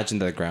I imagine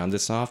that the ground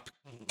is soft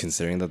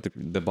considering that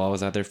the ball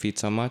was at their feet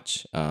so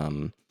much.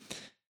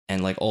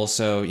 And like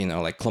also,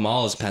 like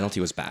Klimala's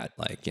penalty was bad.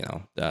 Like,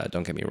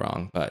 don't get me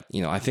wrong, but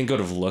I think it would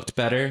have looked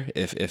better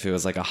if it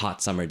was like a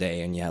hot summer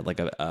day and you had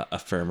like a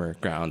firmer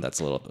ground that's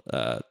a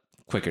little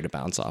quicker to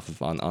bounce off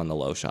of on the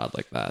low shot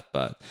like that.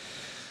 But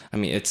I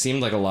mean, it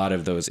seemed like a lot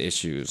of those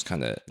issues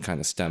kind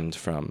of stemmed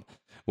from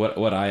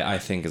what I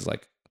think is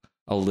like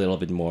a little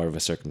bit more of a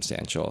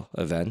circumstantial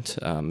event,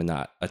 and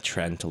not a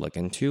trend to look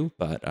into.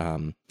 But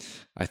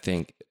I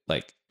think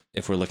like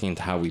if we're looking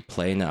into how we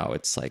play now,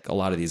 it's like a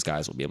lot of these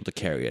guys will be able to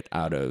carry it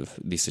out of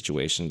these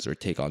situations or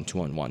take on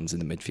 2-on-1s in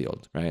the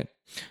midfield, right?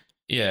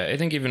 Yeah, I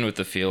think even with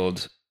the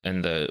field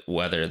and the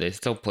weather, they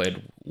still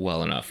played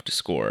well enough to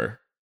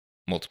score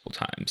multiple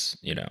times,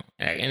 and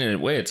in a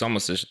way it's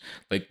almost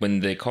like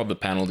when they called the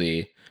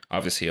penalty,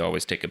 obviously you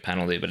always take a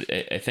penalty, but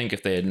I think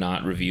if they had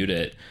not reviewed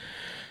it,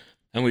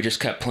 and we just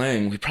kept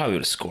playing, we probably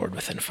would have scored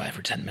within 5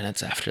 or 10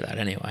 minutes after that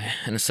anyway.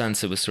 In a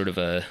sense, it was sort of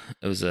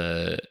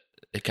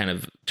it kind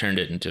of turned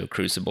it into a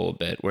crucible a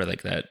bit, where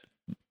like that,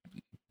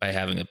 by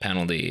having a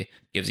penalty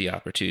gives you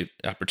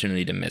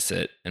opportunity to miss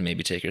it and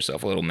maybe take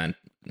yourself a little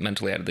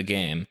mentally out of the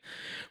game.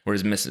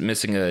 Whereas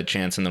missing a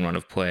chance in the run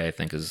of play, I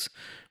think, is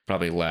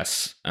probably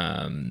less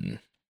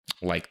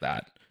like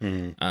that.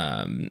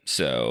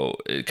 So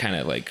it kind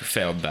of like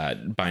failed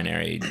that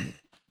binary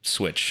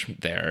switch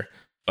there.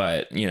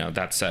 But, you know,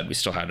 that said, we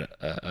still had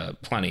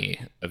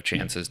plenty of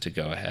chances to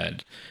go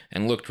ahead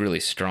and looked really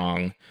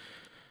strong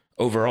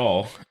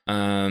overall.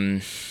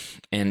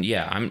 And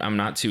yeah, I'm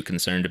not too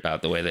concerned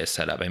about the way they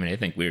set up. I mean, I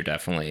think we were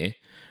definitely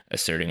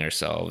asserting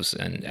ourselves.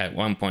 And at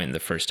one point in the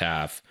first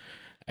half,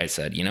 I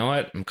said, you know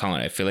what? I'm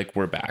calling it. I feel like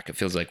we're back. It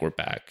feels like we're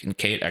back. And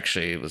Kate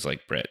actually was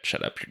like, Britt,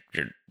 shut up.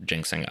 You're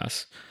jinxing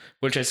us.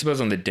 Which I suppose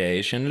on the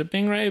day she ended up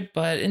being right.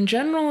 But in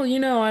general, you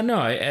know,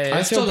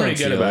 I feel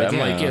pretty good about it. I'm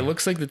like, it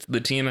looks like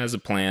the team has a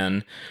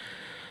plan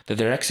that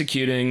they're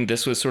executing.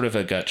 This was sort of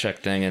a gut check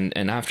thing.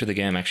 And after the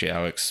game, actually,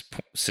 Alex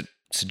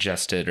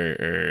suggested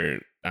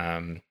or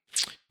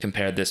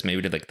compared this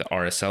maybe to like the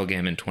RSL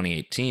game in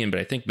 2018. But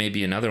I think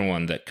maybe another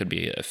one that could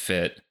be a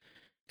fit,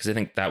 because I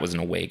think that was an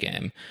away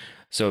game.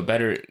 So a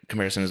better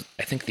comparison is,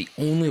 I think the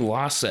only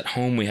loss at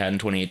home we had in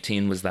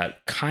 2018 was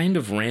that kind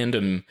of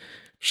random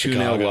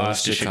 2-0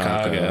 loss to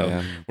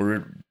Chicago,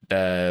 where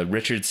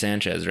Richard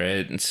Sanchez,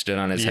 right, and stood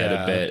on his head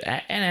a bit.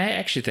 And I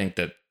actually think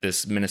that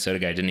this Minnesota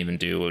guy didn't even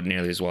do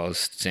nearly as well as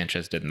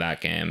Sanchez did in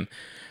that game.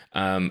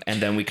 And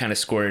then we kind of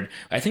scored.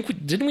 I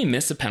think didn't we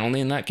miss a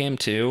penalty in that game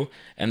too?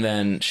 And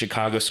then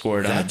Chicago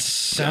scored. That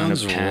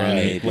sounds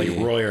right. Like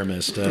Royer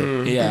missed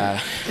it.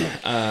 Yeah,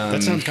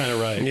 that sounds kind of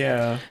right.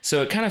 Yeah.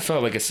 So it kind of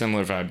felt like a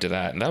similar vibe to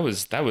that, and that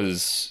was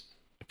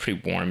a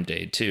pretty warm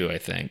day too, I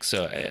think.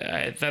 So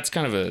that's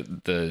kind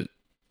of the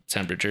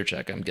temperature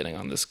check I'm getting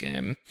on this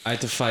game. I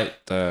had to fight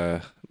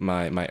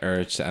my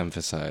urge to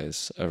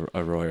emphasize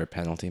a Royer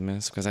penalty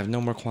miss because I have no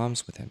more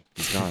qualms with him.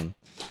 He's gone.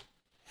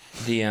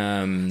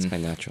 It's my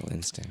natural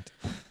instinct.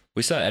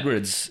 We saw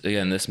Edwards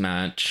again this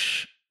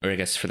match, or I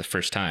guess for the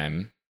first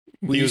time.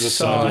 He was a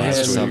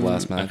sub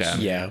last match. Okay.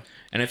 Yeah.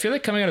 And I feel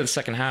like coming out of the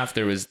second half,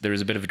 there was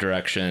a bit of a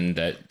direction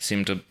that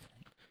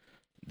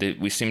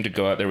we seemed to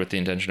go out there with the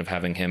intention of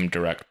having him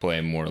direct play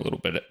more a little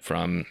bit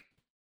from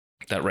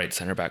that right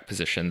center back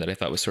position that I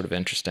thought was sort of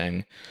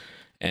interesting.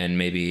 And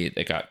maybe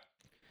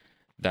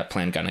that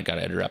plan kind of got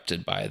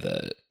interrupted by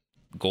the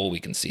goal we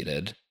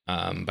conceded.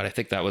 But I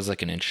think that was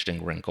like an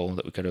interesting wrinkle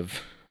that we could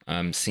have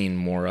seen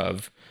more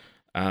of.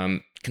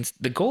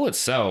 The goal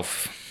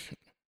itself,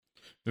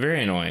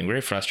 very annoying,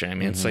 very frustrating. I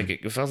mean, it's like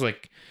it feels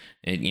like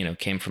it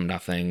came from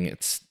nothing.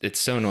 It's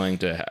so annoying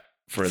to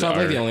for felt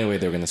like the only way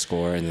they were going to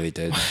score, and they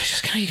did.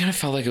 You kind of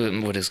felt like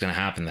what is going to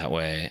happen that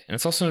way. And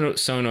it's also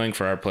so annoying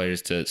for our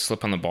players to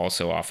slip on the ball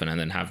so often and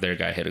then have their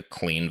guy hit a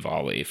clean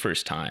volley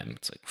first time.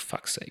 It's like,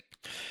 fuck's sake.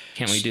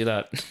 Can't we do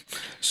that?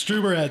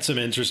 Struber had some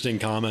interesting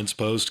comments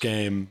post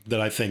game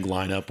that I think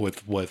line up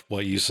with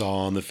what you saw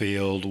on the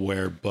field,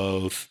 where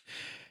both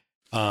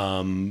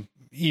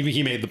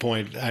he made the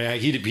point.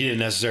 He didn't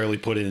necessarily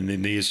put it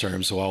in these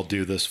terms, so I'll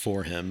do this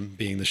for him,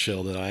 being the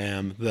shill that I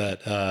am. That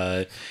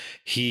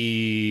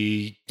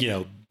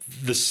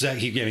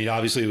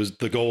obviously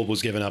the goal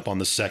was given up on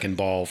the second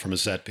ball from a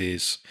set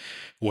piece,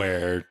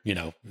 where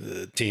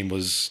the team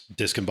was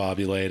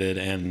discombobulated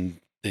and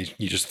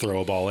you just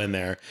throw a ball in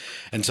there,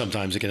 and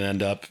sometimes it can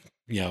end up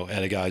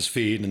at a guy's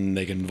feet and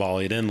they can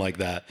volley it in like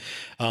that.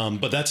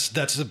 But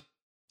that's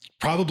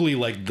probably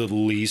like the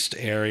least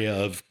area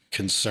of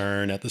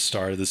concern at the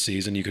start of the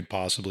season you could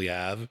possibly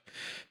have,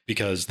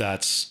 because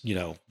that's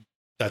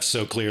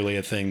so clearly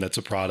a thing that's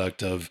a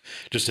product of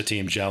just a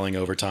team gelling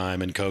over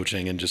time and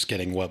coaching and just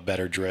getting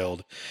better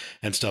drilled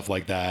and stuff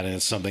like that. And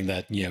it's something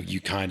that,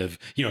 you kind of,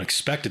 you don't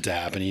expect it to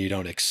happen and you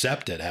don't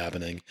accept it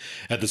happening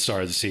at the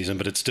start of the season,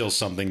 but it's still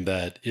something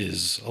that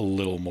is a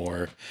little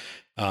more,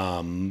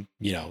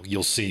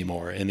 you'll see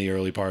more in the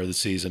early part of the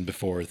season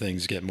before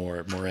things get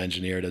more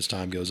engineered as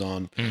time goes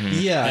on. Mm-hmm.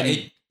 Yeah.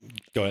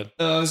 Go ahead.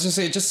 I was just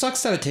saying, it just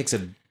sucks that it takes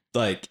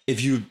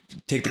if you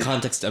take the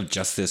context of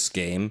just this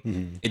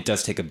game, it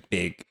does take a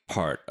big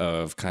part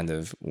of kind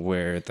of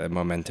where the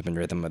momentum and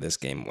rhythm of this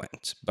game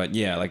went. But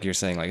yeah, like you're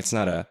saying, it's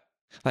not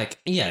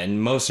in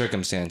most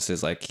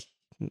circumstances,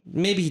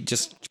 maybe he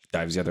just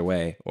dives the other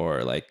way, or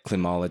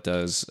Klimala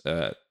does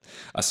a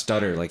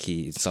stutter like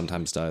he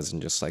sometimes does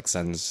and just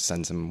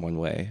sends him one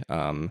way.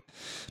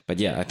 But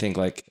yeah, I think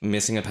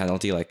missing a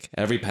penalty,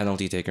 every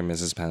penalty taker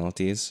misses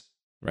penalties,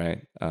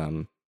 right?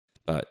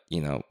 But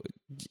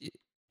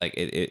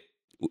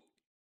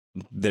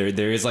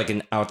there is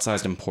an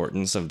outsized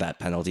importance of that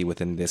penalty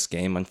within this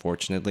game.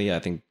 Unfortunately, I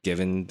think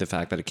given the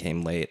fact that it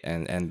came late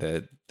and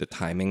the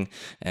timing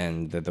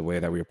and the way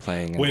that we were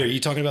playing. Wait, are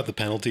you talking about the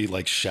penalty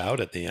shout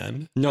at the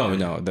end?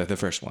 No, the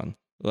first one,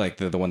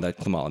 the one that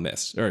Klimala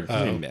missed, or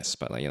didn't miss,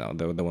 but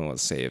the one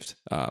was saved.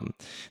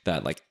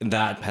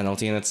 That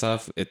penalty in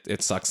itself,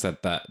 it sucks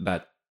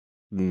that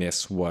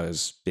miss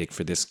was big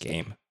for this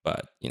game.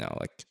 But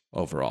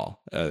overall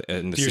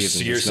in the You're,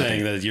 season. you're There's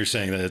nothing-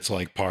 saying that it's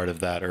like part of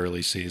that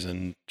early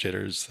season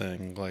jitters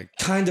thing, like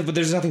kind of, but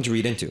there's nothing to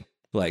read into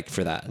like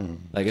for that.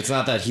 Like it's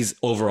not that he's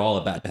overall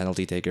a bad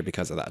penalty taker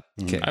because of that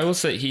kick. I will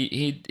say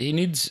he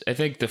needs. I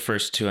think the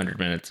first 200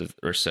 minutes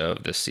or so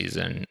of this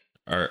season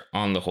are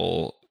on the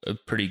whole a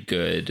pretty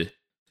good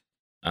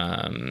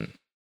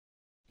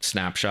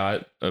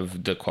snapshot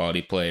of the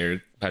quality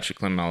player Patrick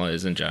Klimala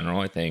is in general.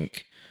 I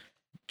think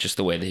just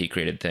the way that he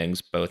created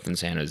things both in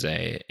San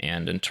Jose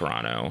and in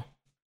Toronto,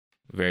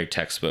 very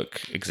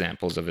textbook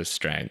examples of his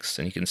strengths,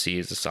 and you can see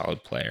he's a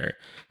solid player.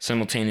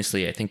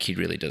 Simultaneously, I think he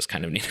really does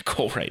kind of need a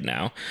goal right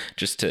now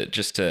just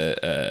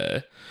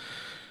to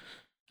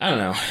I don't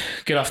know,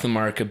 get off the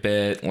mark a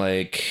bit.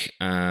 Like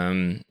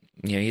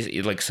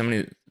he's like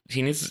somebody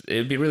he needs.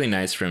 It'd be really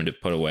nice for him to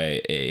put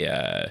away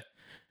a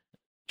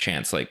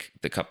chance like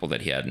the couple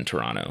that he had in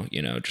Toronto,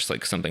 just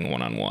like something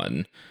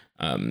one-on-one,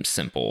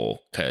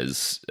 simple,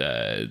 because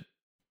I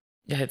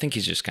think he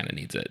just kind of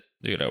needs it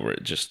to get over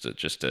it, just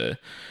to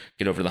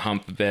get over the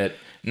hump a bit.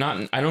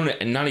 I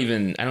don't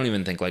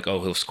even think like,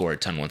 oh, he'll score a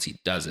ton once he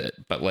does it,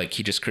 but like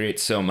he just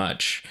creates so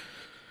much.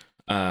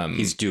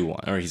 He's due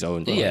one, or he's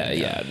owned one.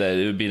 Yeah. That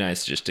it would be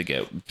nice just to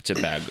get to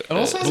bag. It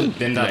also hasn't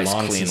been that nice,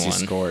 long clean since he one.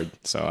 scored,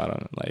 so I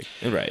don't like.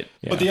 Right.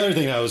 Yeah. But the other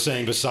thing I was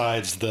saying,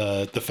 besides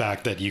the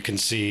fact that you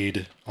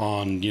concede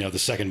on the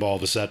second ball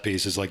of a set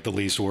piece, is like the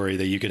least worry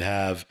that you could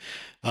have,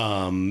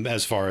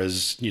 as far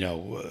as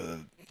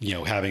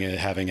having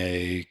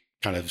a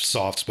kind of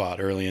soft spot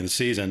early in the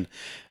season.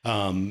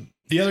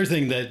 The other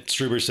thing that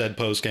Struber said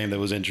post game that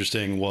was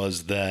interesting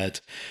was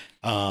that,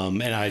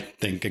 and I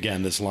think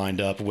again this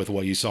lined up with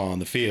what you saw on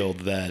the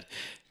field, that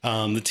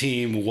the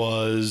team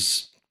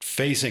was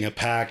facing a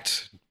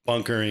packed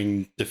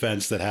bunkering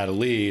defense that had a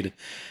lead,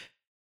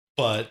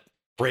 but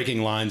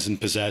breaking lines in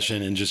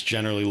possession and just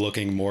generally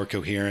looking more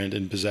coherent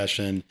in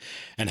possession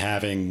and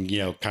having,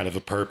 kind of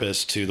a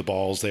purpose to the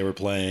balls they were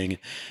playing.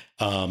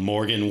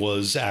 Morgan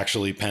was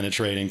actually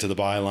penetrating to the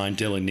byline.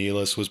 Dylan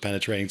Nealis was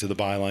penetrating to the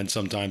byline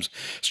sometimes.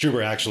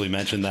 Struber actually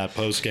mentioned that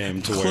post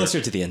game to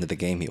closer to the end of the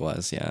game he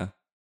was, yeah.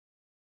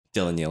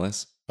 Dylan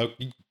Nealis. Oh,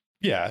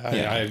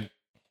 yeah.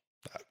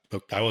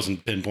 I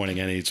wasn't pinpointing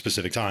any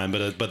specific time,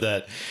 but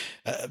that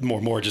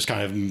more just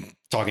kind of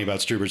talking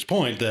about Struber's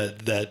point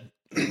that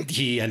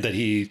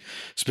he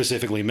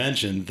specifically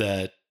mentioned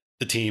that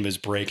the team is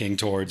breaking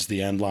towards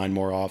the end line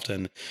more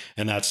often.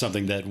 And that's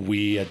something that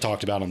we had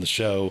talked about on the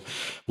show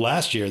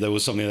last year. That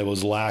was something that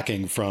was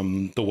lacking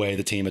from the way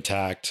the team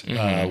attacked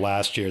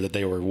last year, that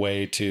they were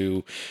way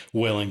too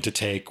willing to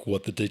take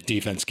what the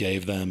defense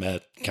gave them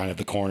at kind of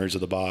the corners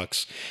of the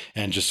box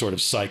and just sort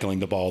of cycling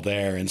the ball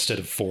there instead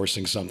of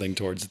forcing something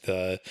towards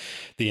the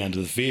end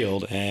of the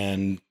field.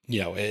 And,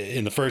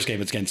 in the first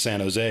game against San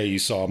Jose, you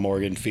saw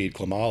Morgan feed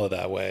Klimala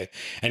that way.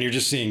 And you're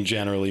just seeing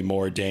generally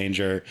more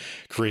danger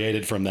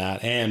created from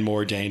that and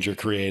more danger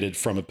created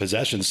from a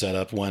possession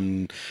setup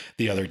when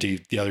the other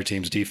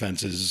team's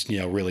defense is,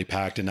 really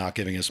packed and not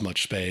giving us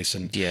much space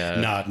and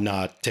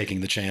not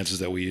taking the chances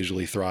that we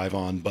usually thrive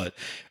on. But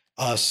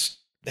us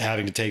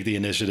having to take the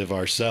initiative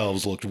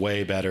ourselves looked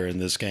way better in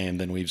this game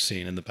than we've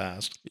seen in the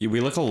past.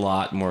 We look a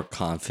lot more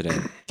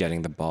confident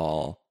getting the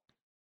ball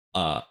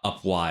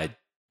up wide,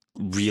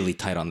 really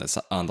tight on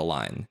the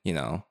line,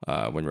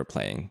 when we're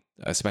playing,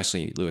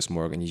 especially Lewis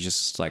Morgan. He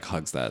just like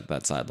hugs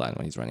that sideline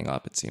when he's running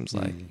up, it seems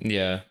like.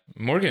 Yeah.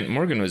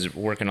 Morgan was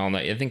working all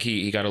night. I think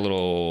he got a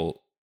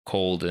little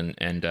cold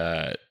and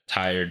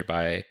tired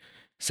by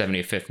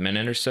 75th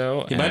minute or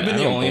so. He might have been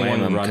the only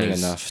one running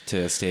enough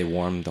to stay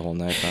warm the whole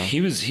night, though.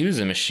 He was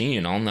a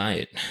machine all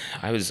night.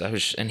 I was,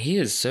 and he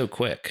is so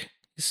quick.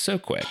 He's so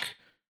quick.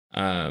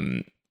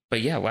 But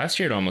yeah, last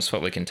year it almost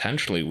felt like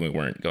intentionally we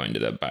weren't going to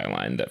the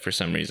byline, that for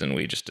some reason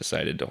we just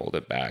decided to hold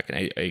it back.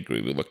 And I agree,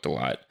 we looked a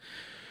lot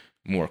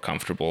more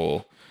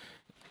comfortable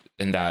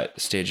in that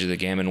stage of the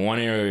game. And one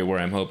area where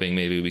I'm hoping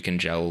maybe we can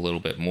gel a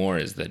little bit more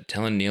is that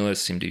Dylan Nealis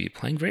seemed to be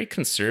playing very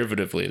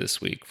conservatively this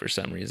week for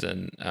some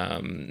reason.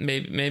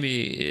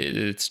 Maybe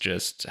it's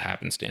just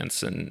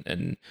happenstance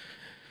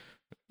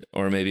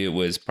or maybe it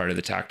was part of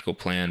the tactical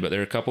plan, but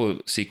there are a couple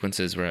of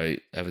sequences where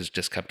I was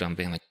just kept on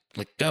being like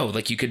go,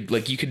 you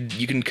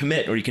can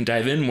commit or you can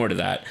dive in more to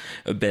that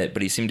a bit,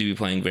 but he seemed to be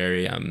playing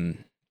very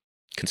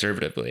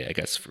conservatively, I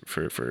guess,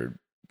 for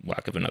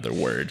lack of another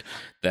word,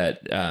 that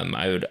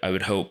I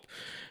would hope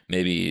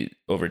maybe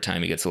over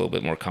time he gets a little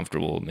bit more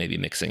comfortable, maybe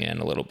mixing in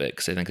a little bit,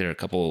 because I think there are a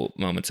couple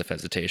moments of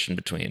hesitation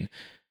between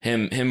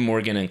him,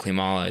 Morgan, and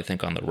Klimala. I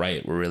think on the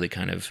right were really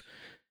kind of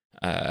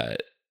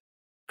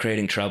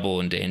creating trouble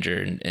and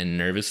danger and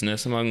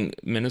nervousness among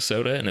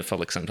Minnesota, and it felt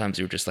like sometimes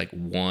you were just like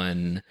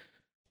one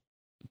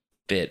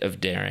bit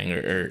of daring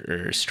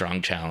or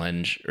strong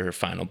challenge or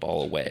final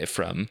ball away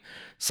from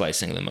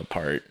slicing them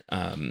apart.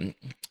 And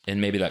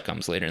maybe that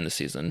comes later in the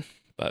season.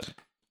 But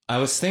I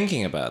was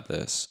thinking about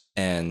this,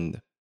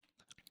 and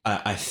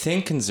I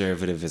think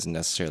conservative isn't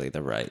necessarily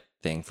the right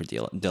thing for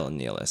Dylan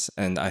Nealis.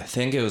 And I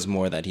think it was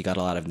more that he got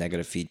a lot of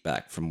negative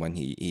feedback from when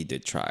he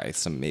did try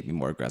some maybe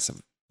more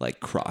aggressive like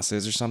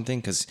crosses or something,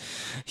 because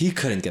he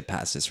couldn't get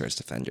past his first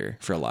defender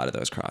for a lot of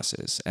those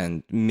crosses.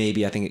 And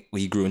maybe I think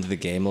he grew into the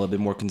game a little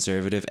bit more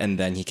conservative, and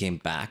then he came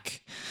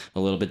back a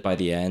little bit by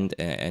the end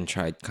and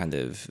tried kind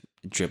of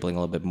dribbling a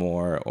little bit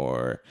more,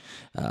 or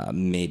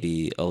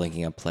maybe a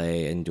linking up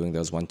play and doing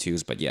those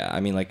 1-2s. But yeah, I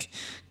mean, like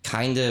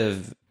kind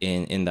of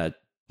in that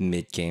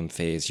mid-game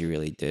phase, he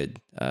really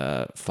did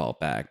fall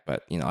back.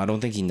 But I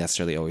don't think he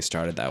necessarily always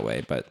started that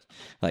way, but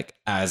like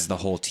as the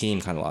whole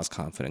team kind of lost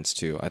confidence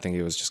too, I think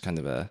it was just kind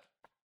of a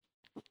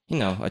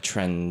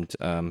trend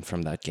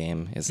from that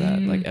game, is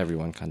that like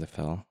everyone kind of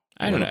fell.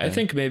 I don't know. I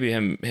think maybe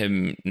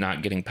him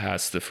not getting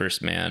past the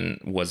first man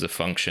was a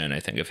function, I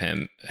think, of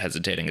him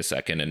hesitating a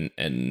second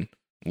and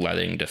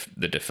letting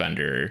the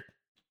defender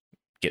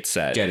get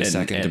set, get a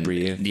second to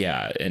breathe.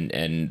 Yeah,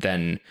 and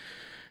then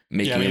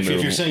making. Yeah, I mean, a move.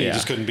 if you're saying he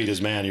just couldn't beat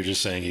his man, you're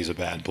just saying he's a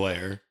bad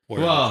player. Or,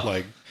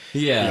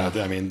 yeah.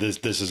 I mean, this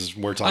is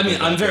we're talking. I mean,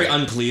 about I'm very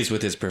unpleased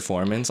with his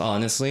performance,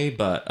 honestly,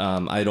 but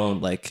I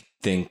don't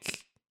think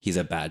he's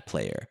a bad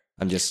player.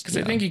 I'm just because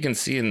I think you can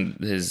see in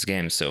his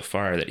game so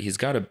far that he's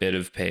got a bit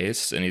of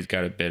pace and he's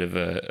got a bit of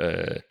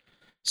a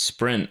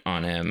sprint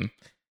on him,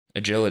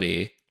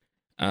 agility.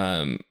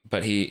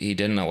 But he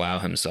didn't allow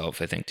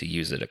himself, I think, to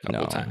use it a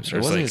couple times. It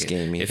wasn't his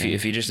game either.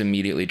 If he just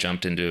immediately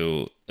jumped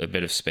into a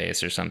bit of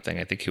space or something,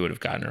 I think he would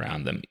have gotten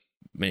around them.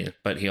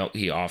 But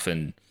he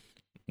often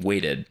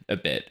waited a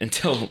bit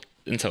until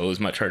it was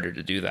much harder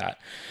to do that.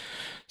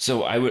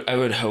 So I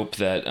would hope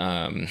that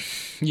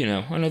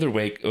another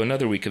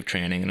week of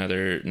training,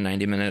 another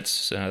 90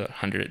 minutes,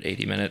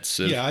 180 minutes.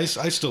 I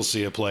still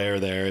see a player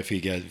there if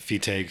he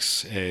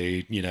takes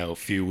a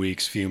few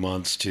weeks, few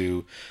months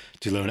to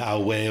learn our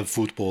way of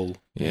football.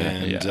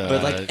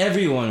 But like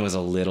everyone was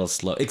a little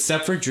slow,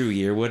 except for Drew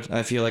Yearwood.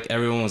 I feel like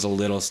everyone was a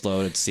little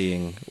slow at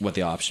seeing what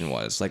the option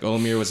was. Like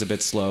Omir was a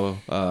bit slow.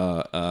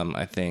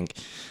 I think.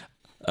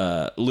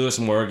 Lewis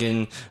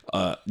Morgan,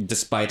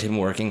 despite him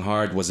working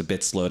hard, was a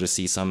bit slow to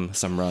see some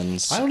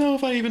runs. I don't know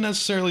if I even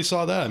necessarily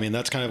saw that. I mean,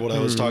 that's kind of what I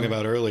was talking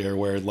about earlier,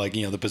 where like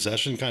the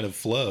possession kind of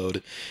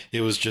flowed.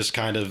 It was just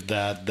kind of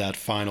that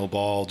final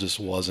ball just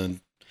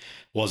wasn't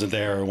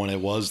there, or when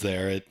it was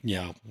there, it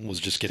was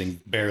just getting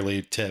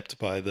barely tipped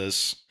by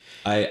this.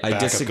 I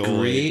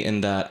disagree in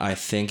that I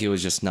think it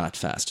was just not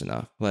fast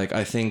enough. Like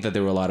I think that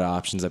there were a lot of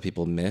options that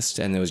people missed,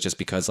 and it was just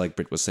because, like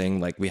Britt was saying,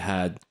 like we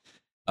had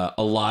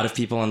a lot of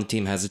people on the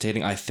team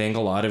hesitating. I think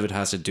a lot of it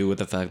has to do with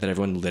the fact that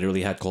everyone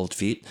literally had cold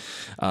feet,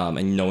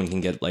 and no one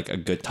can get like a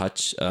good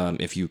touch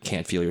if you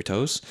can't feel your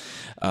toes.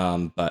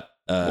 Well,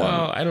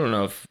 I don't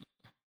know if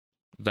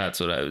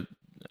that's what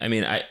I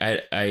mean,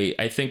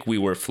 I think we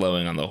were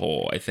flowing on the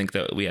whole. I think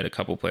that we had a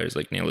couple players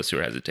like Nealis who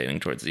were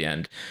hesitating towards the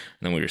end,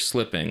 and then we were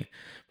slipping.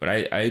 But I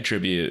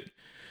attribute.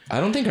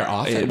 I don't think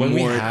our offense, when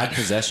we had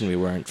possession, we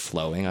weren't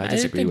flowing. I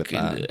disagree with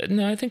that.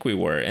 No, I think we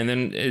were. And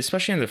then,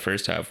 especially in the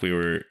first half, we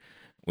were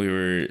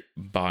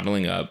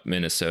bottling up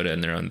Minnesota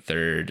in their own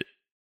third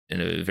in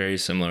a very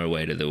similar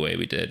way to the way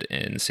we did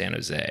in San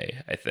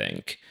Jose. I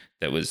think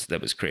that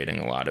was creating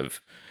a lot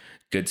of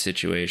good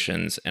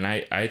situations. And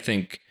I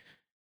think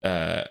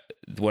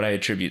what I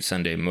attribute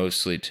Sunday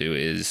mostly to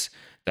is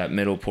that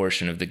middle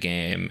portion of the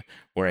game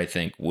where I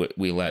think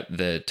we let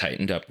the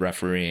tightened up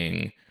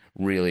refereeing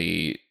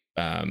really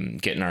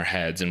get in our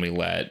heads, and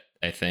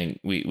I think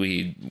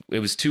it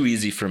was too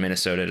easy for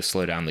Minnesota to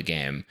slow down the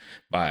game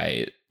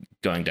by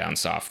going down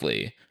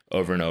softly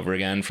over and over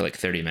again for like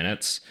 30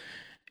 minutes.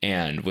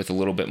 And with a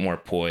little bit more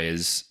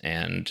poise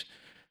and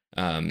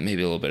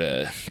maybe a little bit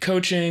of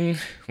coaching,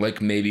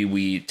 like maybe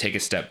we take a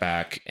step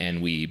back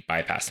and we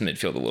bypass the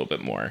midfield a little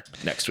bit more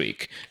next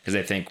week. Because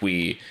I think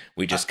we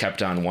just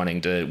kept on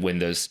wanting to win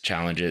those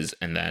challenges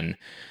and then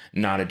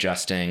not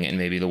adjusting, and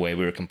maybe the way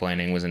we were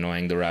complaining was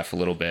annoying the ref a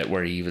little bit,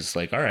 where he was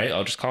like, all right,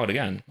 I'll just call it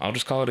again.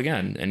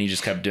 And he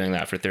just kept doing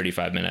that for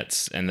 35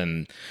 minutes. And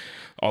then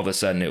all of a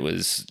sudden it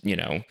was,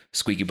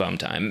 squeaky bum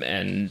time,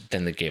 and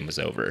then the game was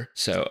over.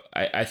 So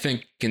I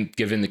think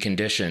given the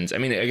conditions, I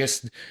mean, I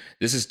guess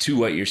this is to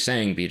what you're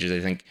saying, Beaches. I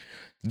think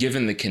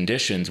given the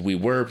conditions, we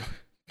were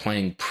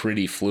playing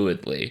pretty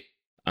fluidly,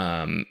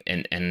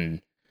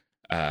 and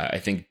I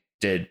think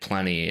did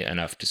plenty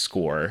enough to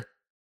score.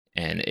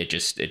 And it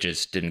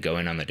just didn't go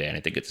in on the day. And I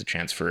think it's a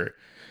chance for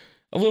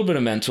a little bit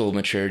of mental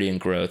maturity and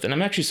growth. And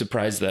I'm actually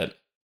surprised that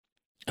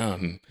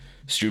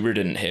Struber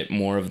didn't hit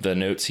more of the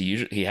notes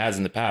he has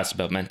in the past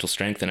about mental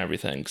strength and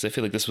everything. Because I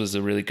feel like this was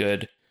a really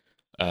good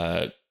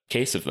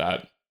case of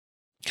that.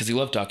 Because he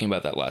loved talking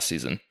about that last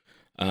season.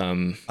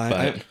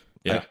 I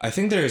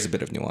think there is a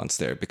bit of nuance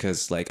there,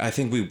 because like I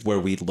think where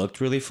we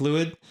looked really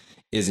fluid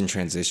is in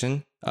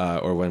transition,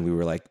 or when we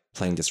were like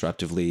playing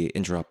disruptively,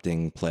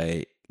 interrupting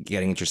play,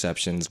 getting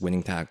interceptions,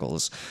 winning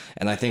tackles.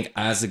 And I think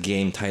as the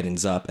game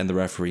tightens up and the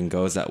refereeing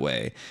goes that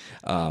way,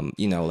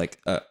 like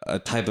a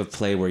type of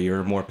play where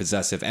you're more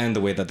possessive, and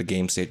the way that the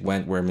game state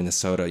went, where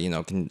Minnesota,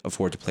 can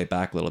afford to play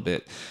back a little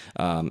bit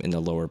in the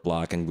lower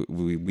block, and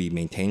we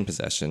maintain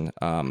possession.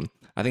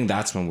 I think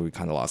that's when we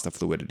kind of lost the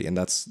fluidity, and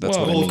that's Well, what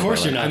I Well, mean of course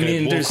by, you're like- not. I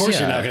mean, Of there's- course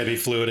you're yeah. not going to be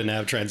fluid and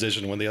have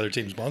transition when the other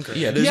team's bunkering.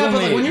 Yeah, there's Yeah, only,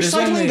 but like when you're there's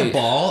cycling only- the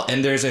ball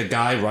and there's a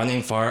guy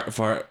running far,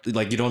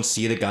 like you don't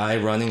see the guy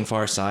running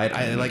far side.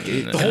 I like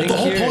it,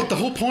 The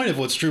whole point of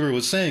what Struber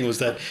was saying was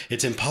that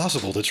it's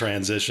impossible to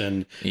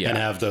transition Yeah. and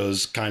have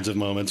those kinds of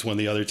moments when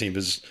the other team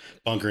is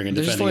bunkering and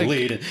There's defending like-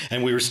 lead,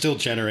 and we were still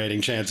generating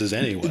chances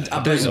anyway.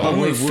 There's but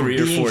only we're 3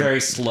 or being 4 very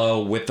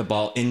slow with the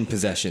ball in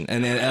possession,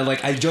 and then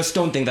like I just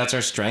don't think that's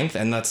our strength,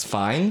 and that's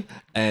fine.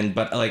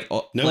 But like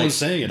No like, one's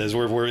saying it as it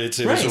was Right, a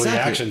exactly.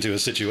 reaction to a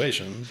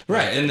situation.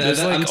 right, and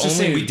There's, like, I'm just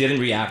saying only- we didn't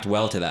react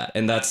well to that,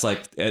 and that's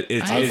like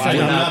it's I'm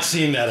we're not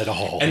seeing that at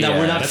all. and that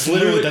we're not that's fluid.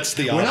 literally that's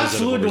the we're opposite. not of what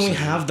fluid we're when we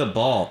saying. have the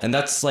ball, and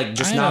that's like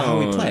just I not how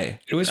we don't- play.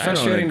 It was I don't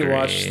frustrating to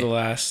watch agree.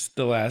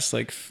 the last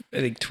like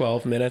I think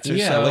 12 minutes or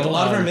Yeah, so. like a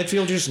lot of our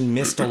midfielders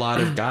missed a lot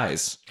of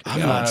guys. I'm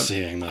not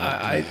seeing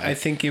that. I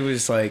think it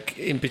was like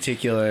in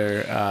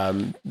particular,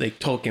 like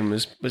Tolkien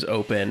was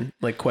open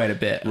like quite a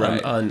bit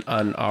Right. on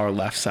our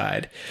left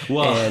side.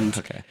 Well, and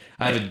okay,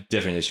 I have a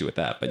different issue with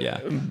that, but yeah.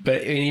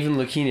 but and even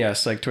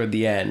Luquinhas, like toward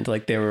the end,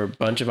 like there were a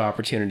bunch of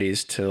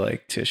opportunities to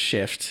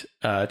shift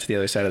to the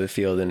other side of the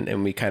field,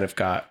 and we kind of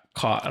got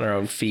caught on our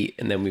own feet,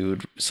 and then we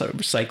would sort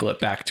of cycle it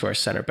back to our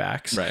center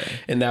backs. Right.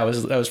 And that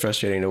was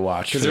frustrating to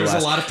watch Because for there the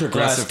was a last- lot of the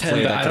progressive last 10,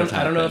 play but that I could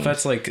have don't know if happened.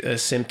 that's like a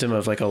symptom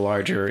of like a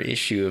larger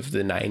issue of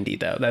the 90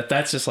 though.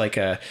 That's just like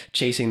a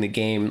chasing the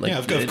game, like Yeah,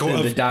 of the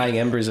course- dying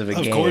embers of a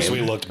Of game. course,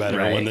 we looked better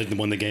Right.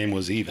 when the game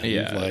was even.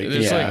 Yeah, Like,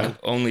 there's Yeah. like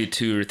only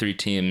 2 or 3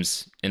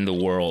 teams in the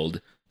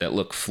world that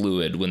look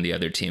fluid when the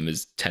other team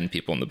is 10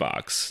 people in the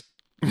box.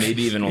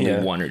 Maybe even only Yeah.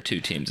 1 or 2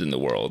 teams in the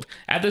world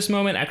at this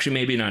moment. Actually,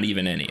 maybe not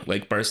even any.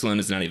 Like Barcelona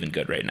is not even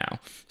good right now.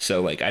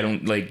 So like I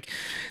don't like.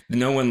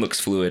 No one looks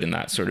fluid in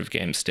that sort of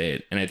game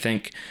state. And I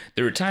think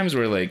there were times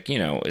where like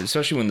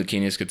especially when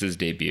Luquinhas gets his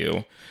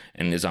debut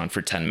and is on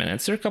for 10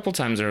 minutes. There are a couple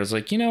times where I was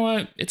like, you know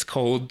what, it's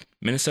cold.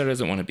 Minnesota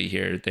doesn't want to be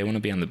here. They want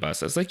to be on the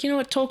bus. I was like, you know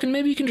what, Tolkien,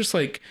 maybe you can just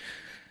like.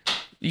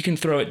 You can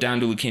throw it down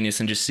to Luquinhas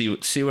and just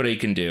see what he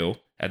can do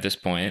at this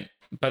point.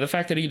 But the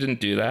fact that he didn't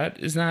do that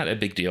is not a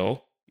big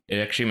deal. It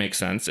actually makes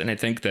sense. And I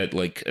think that,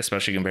 like,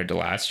 especially compared to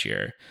last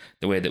year,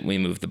 the way that we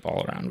moved the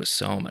ball around was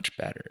so much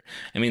better.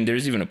 I mean,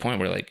 there's even a point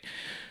where, like,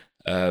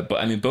 but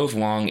I mean, both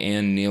Long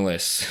and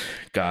Nealis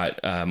got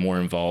more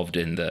involved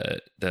in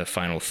the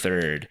final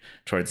third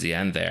towards the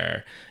end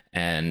there.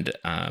 And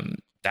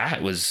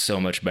that was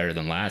so much better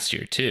than last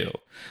year, too.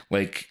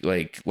 Like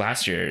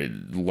last year,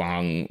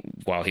 Long,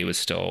 while he was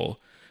still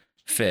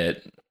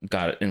fit,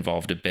 got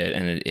involved a bit,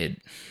 and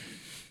it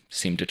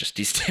seemed to just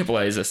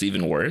destabilize us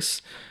even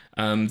worse.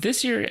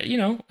 This year,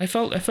 I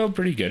felt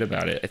pretty good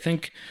about it. I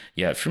think,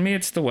 yeah, for me,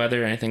 it's the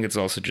weather. And I think it's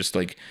also just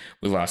like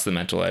we lost the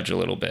mental edge a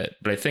little bit.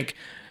 But I think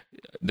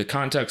the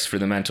context for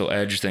the mental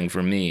edge thing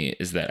for me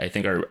is that I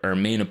think our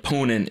main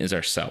opponent is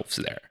ourselves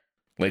there.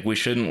 Like we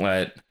shouldn't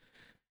let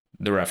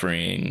the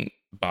refereeing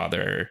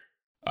bother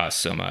us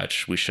so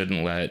much. We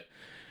shouldn't let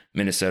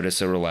Minnesota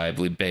so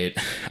reliably bait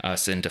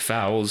us into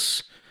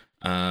fouls.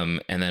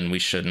 And then we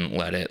shouldn't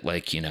let it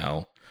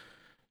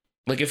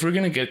like if we're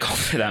going to get called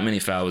for that many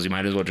fouls, you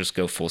might as well just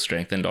go full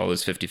strength into all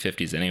those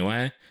 50-50s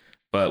anyway.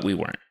 But we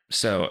weren't.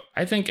 So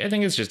I think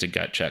it's just a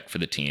gut check for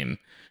the team.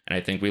 And I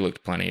think we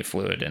looked plenty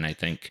fluid. And I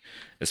think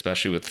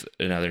especially with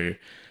another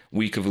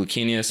week of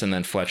Luquinhas and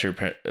then Fletcher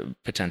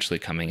potentially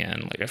coming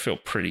in, like I feel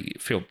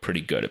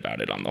pretty good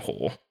about it on the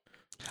whole.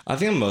 I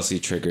think I'm mostly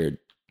triggered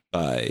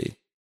by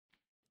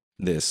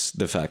the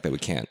fact that we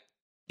can't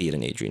beat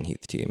an Adrian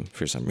Heath team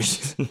for some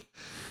reason.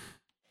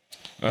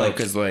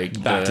 Because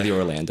back to the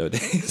Orlando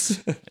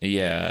days.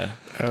 Yeah.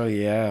 Oh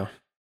yeah.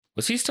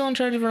 Was he still in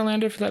charge of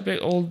Orlando for that big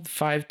old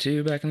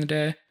 5-2 back in the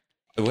day?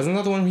 Wasn't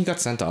that the one where he got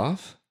sent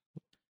off?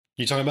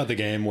 You talking about the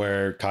game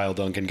where Kyle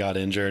Duncan got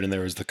injured and there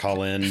was the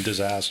call-in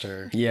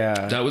disaster?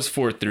 Yeah. That was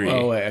 4-3.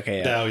 Oh wait, okay.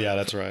 Yeah. Oh yeah,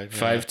 that's right.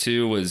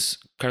 5-2 was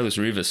Carlos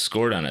Rivas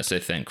scored on us, I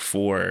think,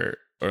 for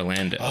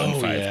Orlando in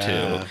 5-2.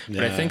 yeah, But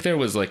I yeah. think there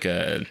was like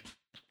a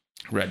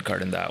red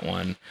card in that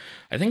one.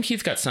 I think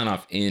Heath got sent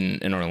off in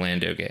an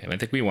Orlando game. I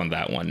think we won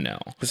that one. No.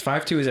 Because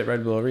 5-2 is at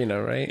Red Bull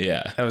Arena, right?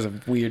 Yeah. That was a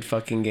weird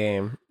fucking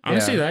game.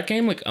 Honestly, Yeah. that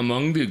game, like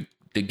among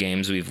the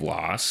games we've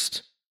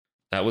lost,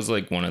 that was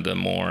like one of the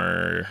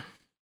more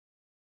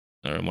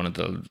or one of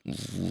the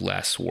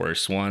less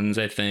worse ones,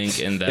 I think.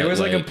 And that there was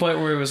like a point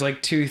where it was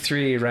like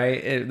 2-3,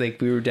 right?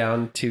 Like we were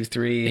down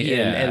 2-3,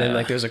 Yeah. and then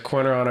like there was a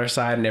corner on our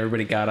side, and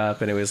everybody got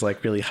up, and it was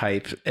like really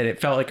hype, and it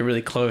felt like a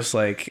really close,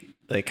 like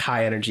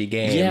high energy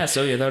game. Yeah,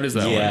 so yeah, that is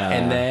that Yeah. one.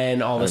 And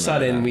then all of a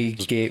sudden we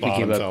gave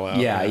bottom up. fell out,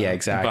 Yeah, yeah.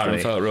 exactly. Bottom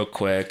fell out real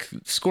quick.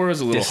 Score was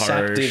a little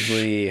harsh.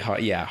 Deceptively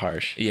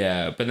harsh.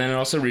 Yeah, but then it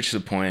also reached the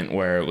point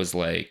where it was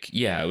like,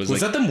 yeah, it was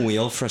Was like, that the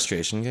Muil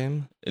frustration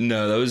game?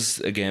 no, that was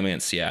a game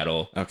against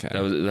Seattle. Okay.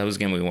 That was a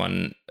game we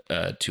won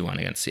 2-1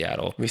 against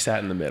Seattle. We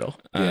sat in the middle.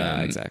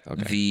 Yeah, exactly.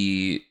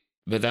 Okay.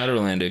 But that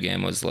Orlando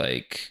game was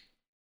like,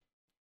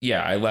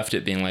 yeah, I left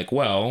it being like,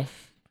 well,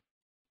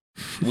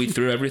 we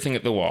threw everything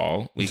at the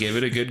wall. We gave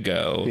it a good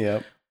go.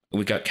 Yep.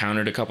 We got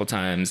countered a couple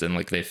times and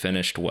like they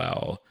finished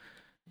well.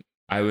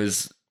 I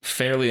was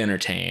fairly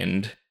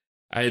entertained.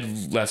 I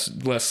had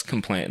less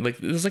complaint.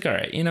 Like, it was like, all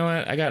right, you know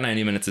what? I got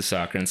 90 minutes of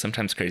soccer, and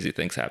sometimes crazy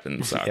things happen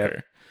in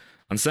soccer.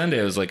 On Sunday,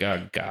 I was like,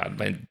 oh God,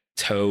 my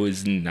toe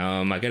is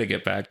numb. I got to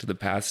get back to the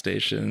pass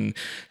station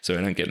so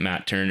I don't get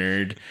Matt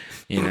Turnered,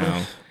 you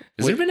know.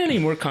 Has there been any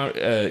more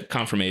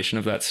confirmation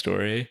of that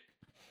story?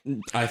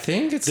 I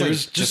think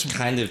it's just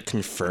kind of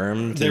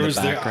confirmed in the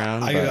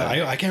background.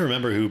 I can't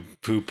remember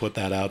who put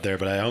that out there,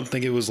 but I don't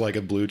think it was like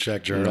a blue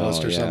check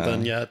journalist or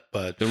something yet.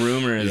 But the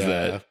rumor is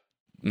that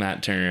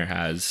Matt Turner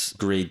has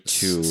grade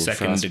 2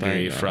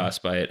 second-degree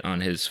frostbite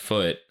on his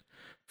foot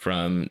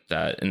from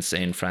that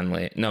insane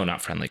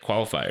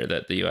qualifier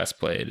that the U.S.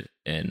 played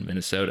in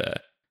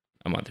Minnesota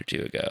a month or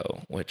two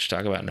ago, which,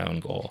 talk about known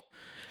goal.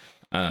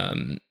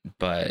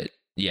 But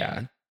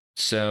yeah,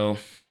 so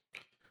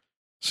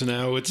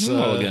now it's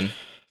now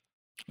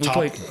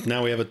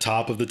we have a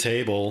top of the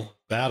table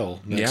battle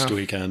next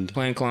weekend.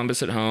 Playing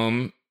Columbus at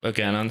home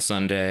again on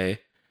Sunday.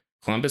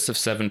 Columbus have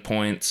 7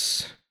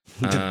 points.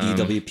 The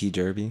BWP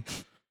Derby.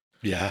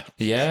 Yeah.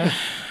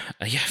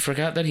 I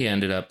forgot that he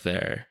ended up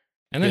there.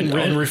 And then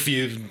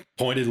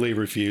pointedly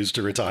refused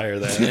to retire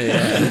that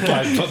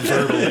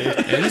verbally.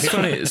 And it's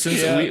funny,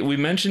 since we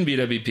mentioned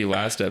BWP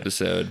last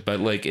episode, but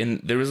like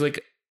there was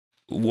like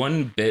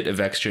one bit of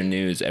extra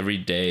news every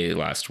day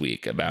last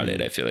week about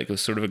it. I feel like it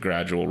was sort of a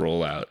gradual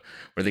rollout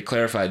where they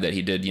clarified that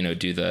he did,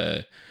 do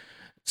the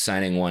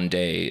signing 1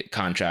 day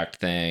contract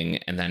thing,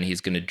 and then he's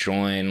going to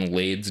join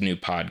Lade's new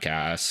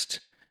podcast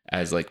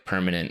as like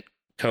permanent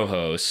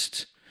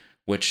co-host,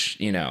 which,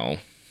 I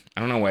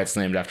don't know why it's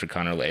named after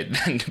Connor Lade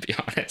then, to be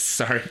honest.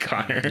 Sorry,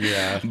 Connor.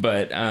 Yeah.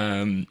 But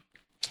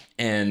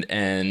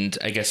and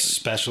I guess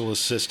special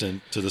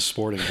assistant to the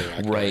sporting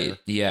director. Right.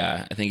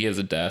 Yeah. I think he has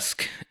a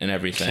desk and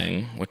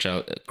everything, which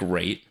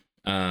great.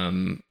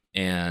 And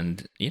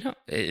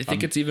I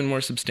think it's even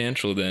more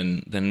substantial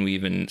than we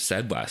even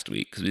said last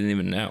week, because we didn't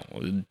even know.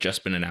 It had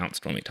just been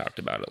announced when we talked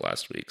about it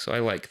last week. So I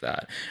like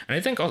that. And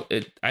I think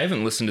I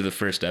haven't listened to the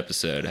first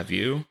episode. Have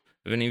you?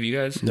 Have any of you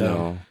guys?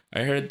 No.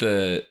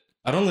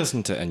 I don't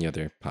listen to any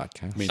other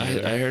podcasts.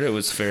 I heard it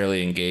was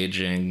fairly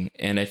engaging,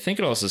 and I think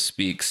it also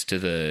speaks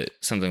to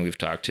something we've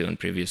talked to in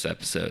previous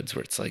episodes,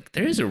 where it's like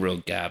there is a real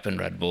gap in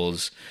Red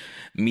Bull's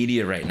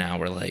media right now,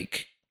 where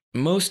like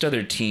most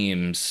other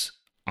teams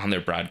on their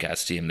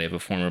broadcast team, they have a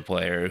former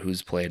player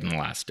who's played in the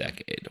last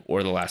decade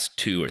or the last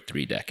 2 or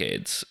 3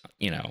 decades.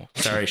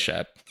 Sorry,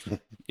 Shep,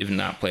 you've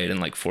not played in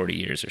like 40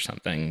 years or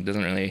something.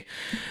 Doesn't really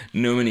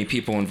know many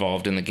people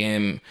involved in the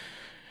game.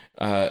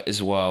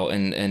 As well,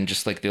 and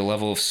just like the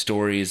level of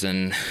stories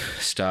and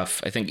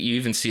stuff. I think you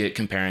even see it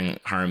comparing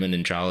Harman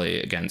and Jolly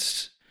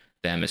against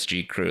the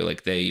MSG crew.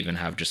 Like they even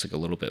have just like a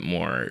little bit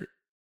more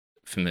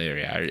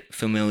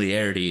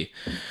familiarity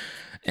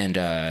and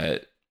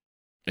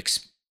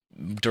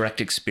direct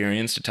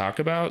experience to talk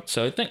about.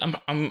 So I think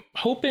I'm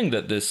hoping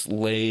that this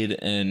Lade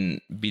and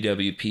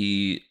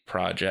BWP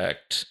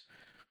project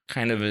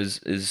kind of is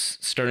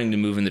starting to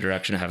move in the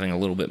direction of having a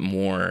little bit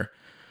more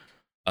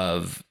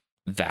of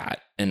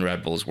that in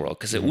Red Bull's world,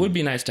 because it would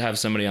be nice to have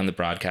somebody on the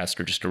broadcast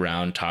or just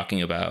around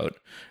talking about,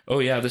 oh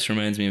yeah, this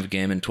reminds me of a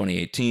game in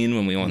 2018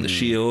 when we won the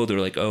Shield, or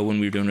like, oh, when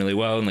we were doing really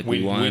well and like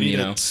we won. We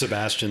need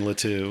Sebastian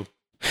Letou.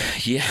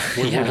 Yeah,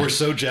 we're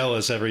so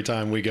jealous every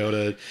time we go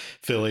to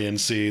Philly and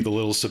see the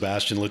little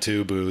Sebastian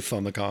Letou booth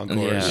on the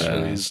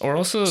concourse. Or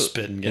also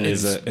spitting in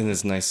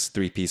his nice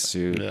 3-piece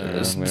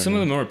suit. Some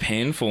of the more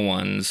painful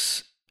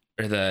ones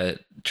are that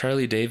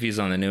Charlie Davies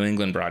on the New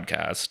England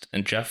broadcast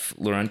and Jeff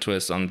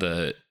Laurentiis on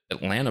the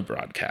Atlanta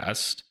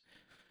broadcast.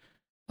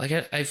 Like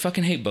I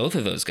fucking hate both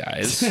of those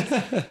guys,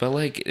 but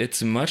like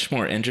it's much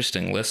more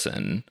interesting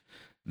listen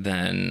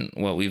than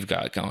what we've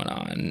got going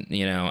on.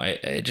 We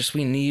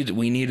need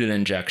an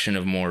injection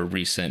of more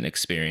recent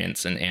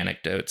experience and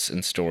anecdotes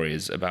and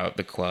stories about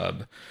the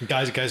club.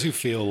 Guys who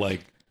feel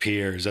like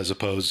peers as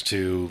opposed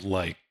to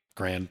like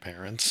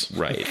grandparents.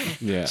 Right.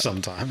 Yeah.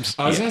 Sometimes.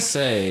 I was gonna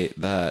say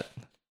that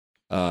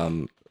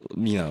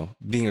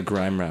being a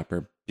grime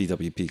rapper,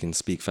 BWP can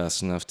speak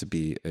fast enough to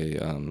be a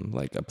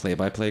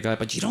play-by-play guy,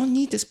 but you don't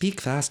need to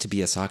speak fast to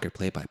be a soccer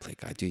play-by-play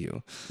guy, do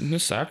you? No,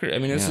 soccer. I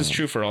mean, this is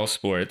true for all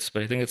sports,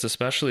 but I think it's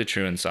especially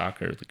true in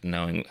soccer, like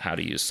knowing how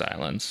to use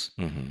silence.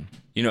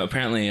 Mm-hmm.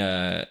 Apparently,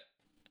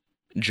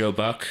 Joe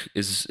Buck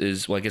is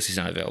well, I guess he's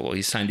not available.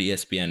 He's signed to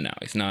ESPN now.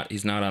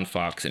 He's not on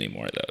Fox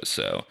anymore though.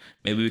 So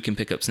maybe we can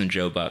pick up some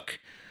Joe Buck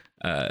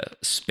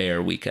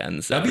spare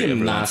weekends. That'd be a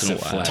massive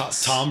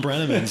flex. Tom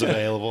Brenneman's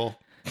available.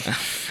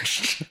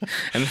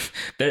 And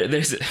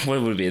there's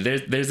what would it be?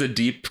 There's a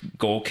deep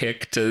goal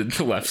kick to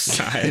the left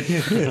side.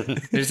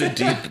 there's a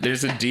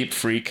deep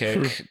free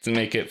kick to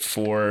make it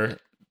 4-1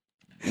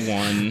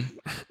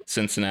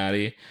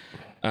 Cincinnati.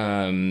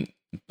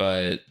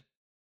 But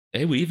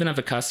hey, we even have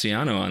a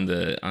Castellano on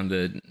the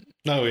team.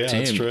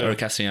 That's true. Or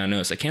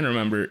Castellanos. I can't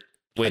remember.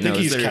 Wait, I think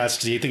I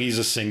think he's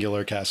a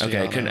singular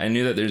Castellano. Okay, I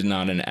knew that there's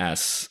not an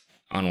S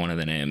on one of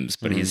the names,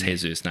 but he's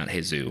Jesus, not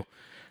Jesus.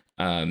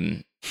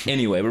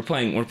 Anyway, we're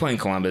playing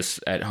Columbus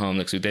at home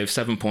next week. They have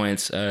 7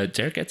 points.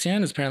 Derek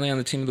Etienne is apparently on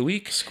the team of the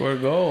week. Score a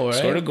goal, right?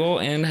 Scored a goal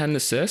and had an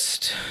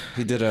assist.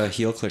 He did a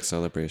heel click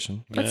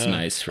celebration. That's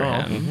nice for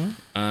him.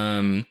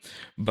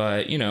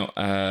 But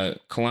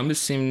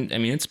Columbus seemed. I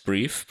mean, it's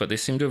brief, but they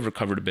seem to have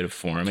recovered a bit of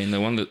form. I mean,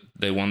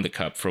 they won the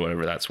cup for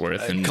whatever that's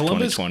worth in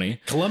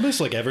 2020. Columbus,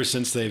 like ever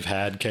since they've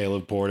had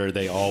Caleb Porter,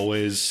 they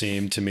always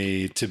seem to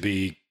me to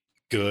be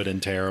good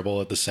and terrible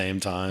at the same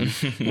time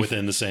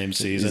within the same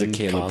season. He's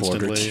a Caleb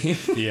Porter constantly.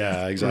 team.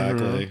 Yeah,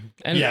 exactly.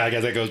 And- yeah, I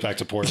guess that goes back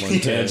to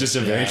Portland too. Yeah, just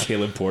a very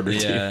Caleb Porter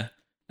team. Yeah.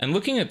 And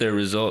looking at their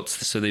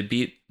results, so they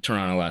beat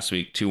Toronto last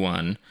week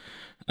 2-1.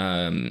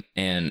 And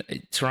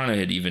Toronto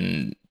had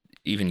even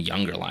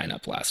younger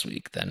lineup last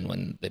week than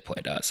when they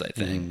played us, I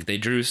think. They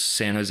drew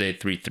San Jose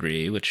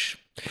 3-3, which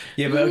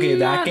Yeah, but okay,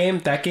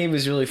 that game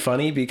was really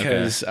funny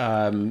because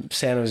San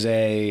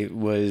Jose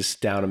was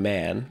down a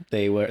man.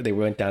 They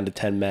went down to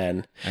 10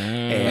 men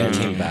and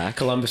came back.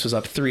 Columbus was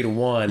up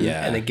 3-1,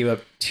 Yeah. and they gave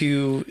up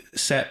two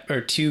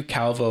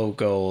Calvo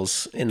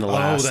goals in the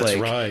last that's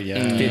right,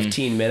 yeah.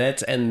 15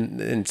 minutes,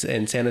 and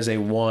San Jose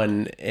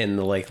won in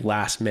the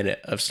last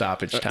minute of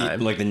stoppage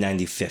time. Like the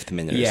 95th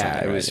minute. Or Yeah,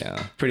 something, it was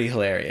pretty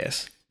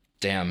hilarious.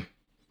 damn.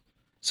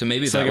 So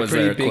maybe It's that like was a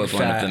pretty their big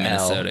equivalent of fat the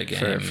Minnesota L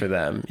game. for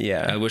them.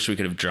 Yeah, I wish we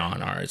could have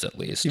drawn ours at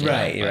least. you know,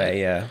 right, but-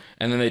 yeah.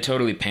 And then they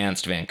totally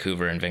pantsed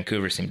Vancouver, and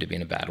Vancouver seemed to be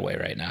in a bad way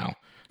right now.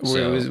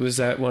 So, Was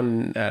that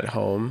one at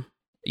home?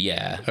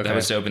 yeah, Okay. that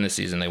was to open the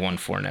season. They won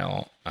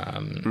 4-0.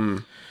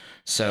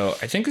 So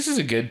I think this is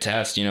a good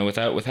test,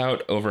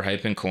 without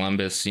overhyping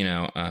Columbus,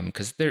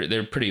 because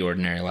they're pretty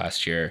ordinary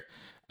last year.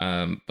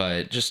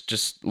 But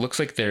just looks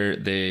like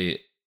they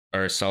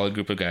are a solid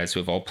group of guys who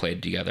have all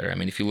played together. I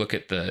mean, if you look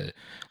at the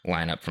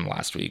lineup from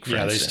last week, for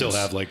Yeah, instance, they still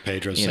have like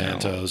Pedro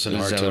Santos and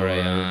Artur.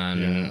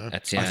 Zelarayan,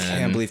 Etienne, I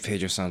can't believe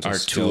Pedro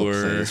Santos still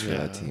Artur, plays for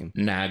that team.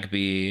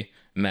 Nagby,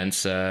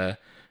 Mensah.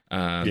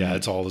 Yeah,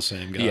 it's all the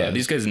same guys. Yeah,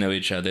 these guys know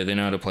each other. They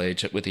know how to play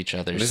with each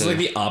other. This is like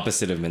the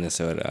opposite of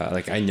Minnesota.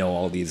 Like I know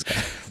all these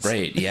guys.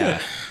 right,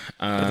 yeah.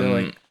 But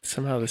they're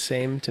somehow the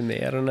same to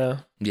me. I don't know.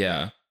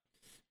 Yeah.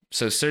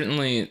 So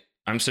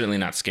I'm certainly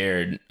not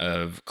scared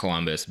of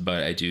Columbus,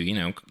 but I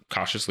do,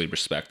 cautiously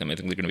respect them. I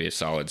think they're going to be a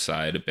solid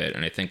side a bit.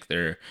 And I think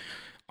they're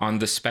on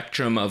the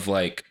spectrum of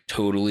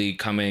totally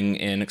coming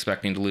in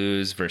expecting to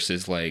lose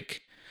versus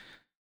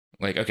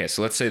okay,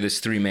 so let's say there's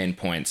 3 main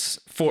points.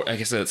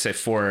 Let's say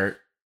 4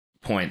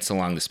 points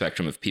along the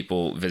spectrum of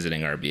people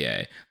visiting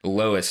RBA. The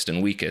lowest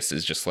and weakest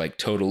is just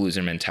total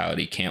loser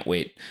mentality. Can't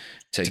wait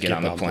to get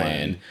on the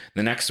plane.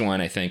 The next one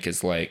I think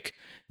is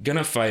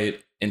gonna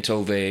fight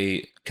until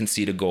they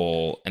concede a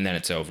goal and then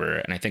it's over.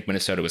 And I think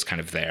Minnesota was kind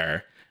of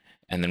there.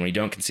 And then when you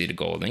don't concede a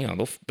goal, then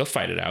they'll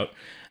fight it out.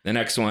 The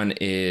next one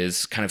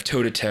is kind of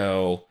toe to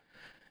toe,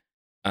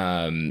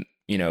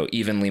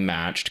 evenly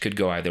matched, could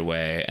go either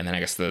way. And then I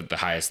guess the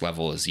highest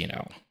level is,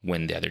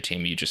 when the other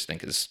team you just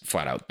think is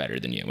flat out better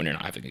than you when you're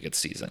not having a good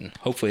season.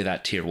 Hopefully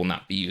that tier will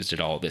not be used at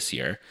all this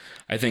year.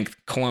 I think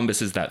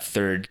Columbus is that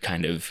third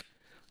kind of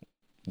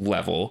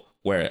level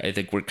where I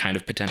think we're kind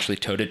of potentially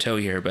toe to toe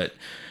here, but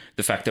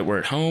the fact that we're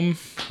at home,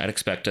 I'd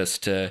expect us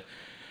to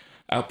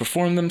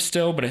outperform them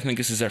still, but I think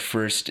this is our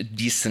first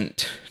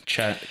decent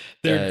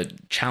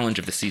challenge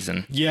of the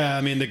season. Yeah,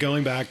 I mean, they're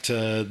going back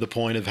to the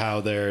point of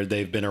how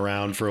they've been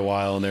around for a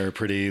while and they're a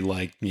pretty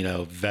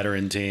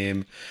veteran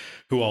team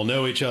who all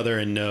know each other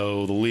and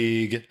know the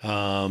league.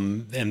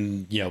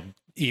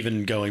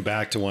 Even going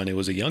back to when it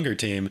was a younger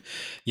team,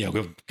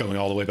 going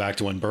all the way back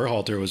to when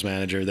Berhalter was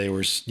manager,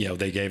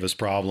 they gave us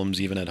problems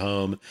even at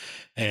home.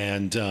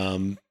 And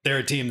they're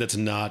a team that's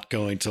not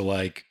going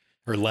to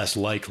or less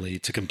likely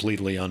to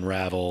completely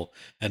unravel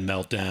and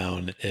melt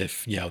down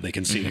if, they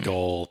concede a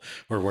goal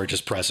or we're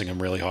just pressing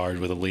them really hard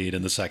with a lead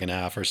in the second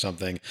half or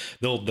something.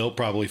 They'll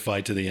probably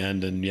fight to the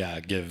end and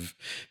give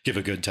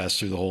a good test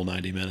through the whole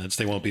 90 minutes.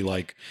 They won't be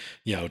like,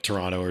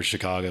 Toronto or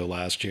Chicago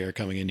last year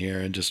coming in here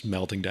and just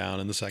melting down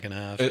in the second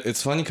half.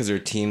 It's funny because they're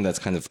a team that's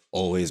kind of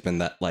always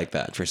been like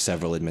that for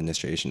several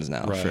administrations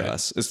now for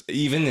us.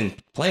 Even in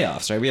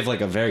playoffs, right? We have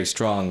a very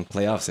strong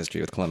playoffs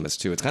history with Columbus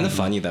too. It's kind of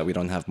funny that we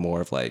don't have more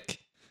of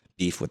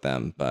beef with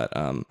them, but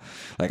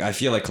I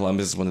feel like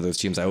Columbus is one of those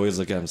teams I always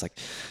look at them, it's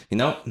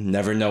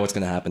never know what's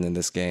going to happen in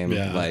this game.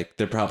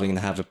 They're probably going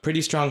to have a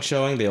pretty strong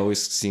showing, they always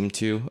seem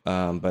to,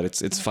 but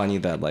it's funny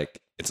that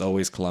it's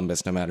always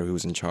Columbus no matter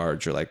who's in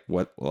charge or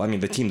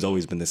the team's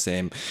always been the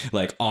same.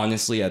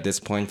 Honestly, at this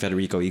point,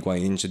 Federico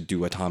Higuain should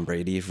do a Tom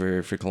Brady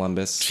for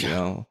Columbus.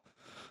 I'm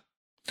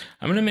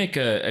gonna make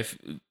a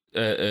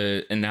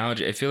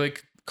analogy. I feel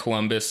like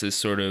Columbus is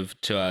sort of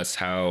to us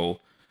how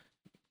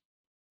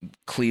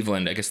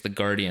Cleveland, I guess the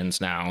Guardians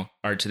now,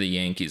 are to the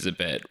Yankees a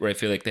bit, where I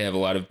feel like they have a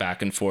lot of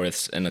back and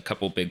forths and a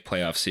couple big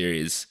playoff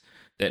series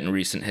that in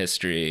recent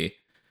history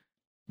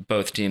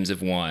both teams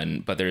have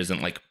won, but there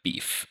isn't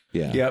beef.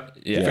 Yeah. Yep.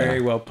 Yeah.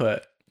 Very well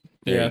put.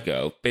 There you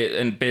go.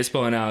 And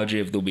baseball analogy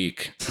of the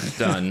week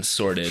done,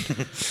 sorted.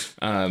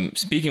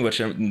 Speaking of which,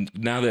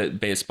 now that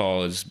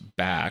baseball is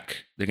back,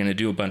 they're going to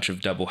do a bunch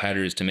of double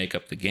headers to make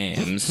up the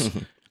games.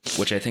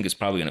 which I think is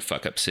probably going to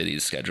fuck up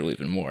City's schedule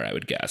even more, I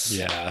would guess.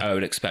 Yeah. I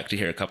would expect to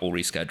hear a couple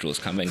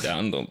reschedules coming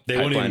down the They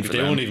won't pipeline even. for They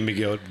them. won't even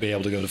be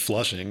able to go to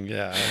Flushing.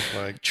 Yeah,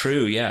 like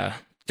True, yeah.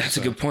 That's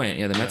a good point.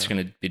 Yeah, the Mets are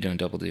going to be doing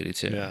double duty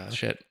too. Yeah.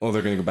 Shit. Oh,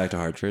 they're gonna go back to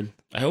Hartford.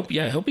 I hope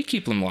we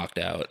keep them locked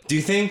out. Do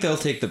you think they'll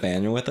take the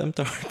banner with them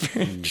to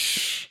Hartford?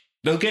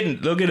 They'll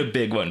get a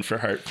big one for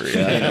Hartford.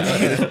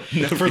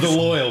 for the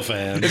loyal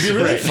fans. It'd be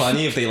really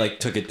funny if they like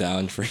took it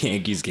down for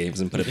Yankees games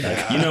and put it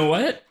back. You know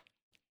what?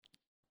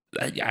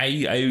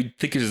 I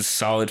think there's a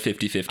solid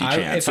 50-50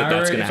 chance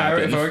that's going to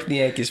happen. If I worked in the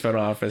Yankees front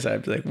office,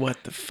 I'd be like,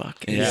 "What the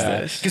fuck is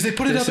this?" Because they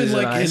put it This up in is an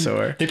like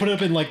eyesore. they put it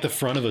up in like the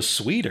front of a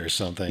suite or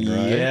something,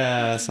 right?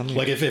 Yeah, something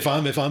Like if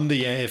I'm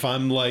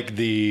like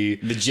the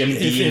Jim if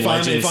Dean I'm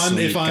legend suite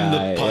guy, the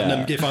Putnam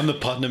yeah. if I'm the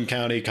Putnam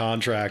County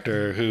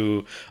contractor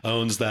who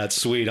owns that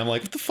suite, I'm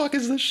like, what the fuck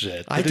is this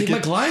shit? I take my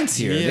clients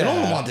here. They don't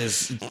Yeah. want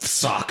this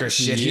soccer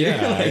shit Yeah,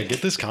 here. Like,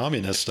 get this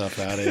communist stuff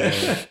out of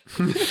here.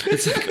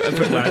 It's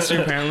like, last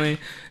year apparently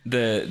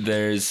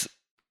there's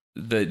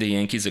the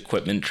Yankees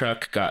equipment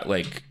truck got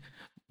like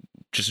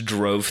just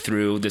drove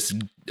through this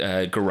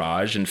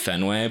garage in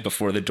Fenway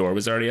before the door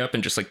was already up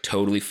and just like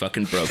totally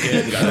fucking broke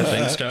it and got the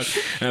thing stuck.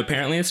 And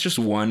apparently it's just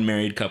one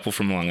married couple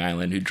from Long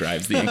Island who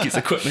drives the Yankees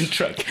equipment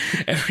truck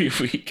every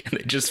week, and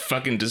they just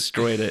fucking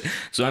destroyed it.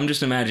 So I'm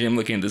just imagining I'm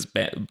looking at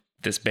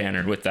this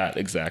banner with that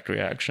exact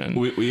reaction.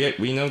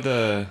 we know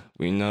the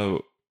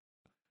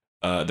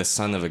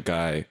son of a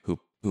guy who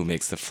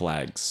makes the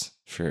flags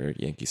for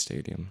Yankee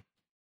Stadium.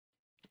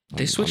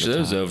 They switch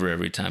those over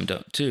every time,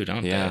 don't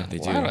Yeah, they?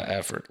 they A lot do. of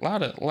effort. A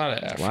lot of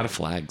effort. A lot of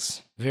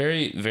flags.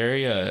 Very,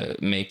 very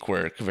make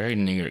work. Very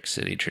New York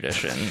City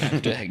tradition. I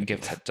have to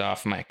give that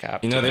off my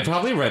cap. You know, to they them.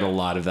 probably write a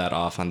lot of that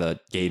off on the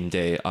game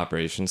day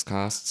operations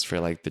costs for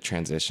like the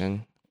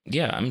transition.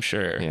 Yeah, I'm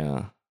sure.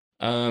 Yeah.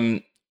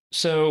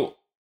 So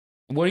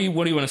what do you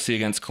want to see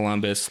against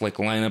Columbus? Like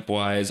lineup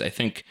wise, I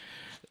think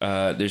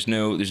there's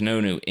no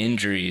new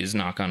injuries,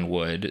 knock on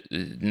wood.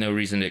 No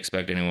reason to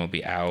expect anyone will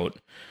be out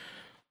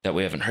that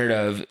we haven't heard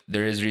of.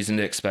 There is reason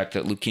to expect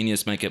that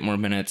Luquinhas might get more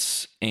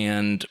minutes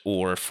and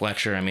or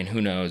Fletcher. I mean, who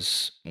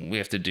knows? We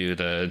have to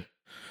do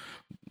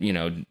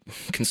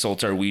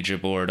consult our Ouija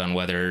board on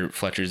whether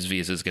Fletcher's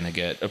visa is going to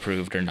get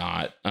approved or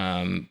not.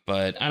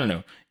 But I don't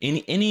know.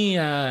 Any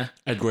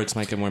Edwards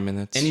might get more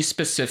minutes. any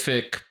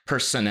specific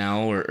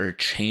personnel or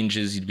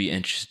changes you'd be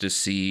interested to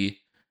see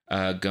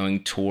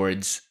going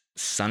towards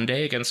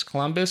Sunday against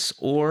Columbus,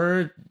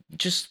 or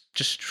just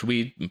should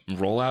we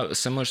roll out a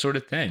similar sort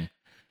of thing?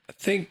 I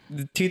think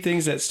the two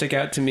things that stick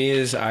out to me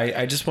is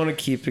I just want to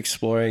keep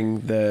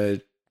exploring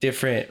the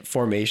different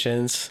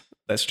formations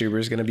that Struber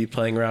is going to be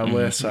playing around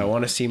with. So I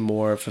want to see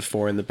more of a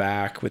four in the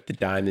back with the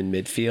dime in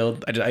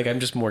midfield. I'm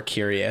just more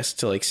curious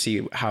to like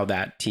see how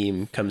that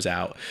team comes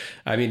out.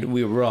 I mean,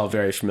 we're all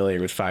very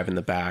familiar with five in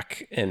the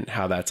back and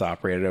how that's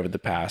operated over the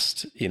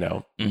past,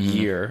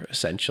 year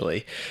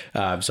essentially.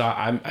 So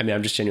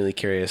I'm just genuinely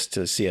curious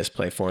to see us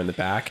play four in the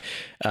back.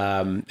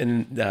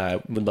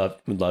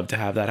 Would love to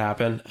have that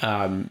happen.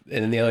 And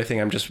then the other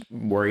thing I'm just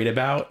worried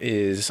about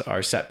is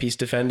our set piece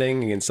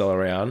defending against De La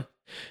Real.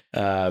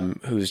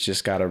 Who's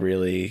just got a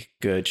really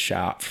good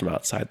shot from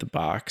outside the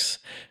box.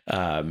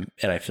 And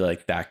I feel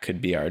like that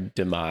could be our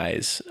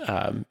demise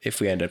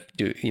if we end up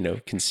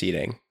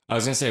conceding. I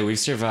was going to say, we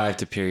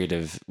survived a period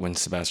of when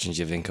Sebastian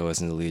Giovinco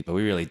was in the lead, but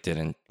we really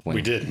didn't.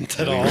 We didn't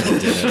at all. Really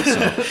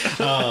didn't,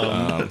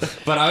 so.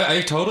 But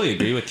I totally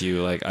agree with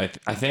you. Like, I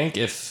think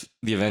if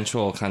the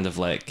eventual kind of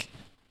like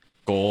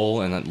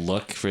goal and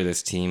look for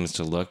this team is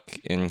to look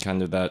in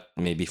kind of that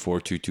maybe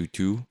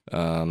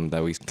 4-2-2-2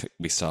 that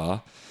we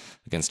saw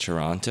against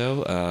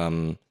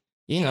Toronto.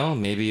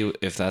 Maybe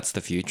if that's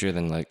the future,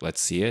 then like let's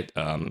see it.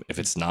 If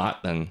it's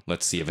not, then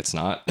let's see if it's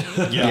not.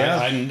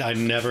 I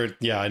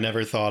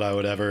never thought I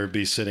would ever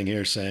be sitting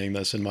here saying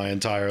this in my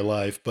entire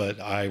life, but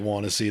I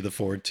want to see the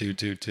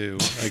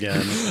 4-2-2-2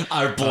 again.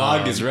 Our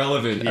blog is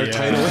relevant. Our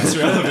title is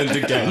relevant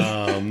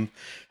again.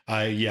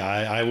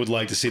 I would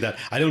like to see that.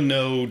 I don't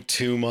know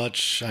too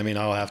much. I mean,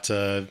 I'll have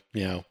to,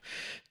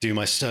 do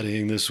my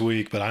studying this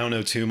week, but I don't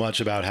know too much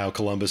about how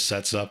Columbus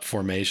sets up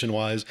formation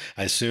wise.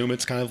 I assume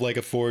it's kind of like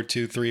a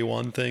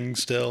 4-2-3-1 thing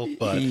still,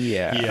 but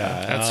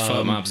That's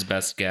FOMOB's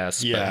best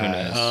guess. But who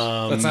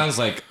knows? That sounds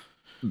like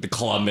the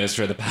Columbus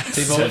for the past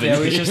We 7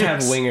 years. just have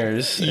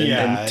wingers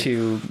and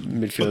two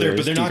midfielders.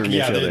 But they're not. deeper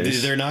Yeah,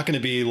 midfielders. they're not going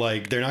to be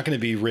like they're not going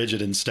to be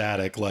rigid and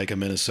static like a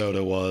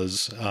Minnesota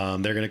was. They're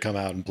going to come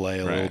out and play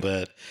a little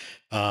bit.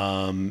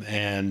 I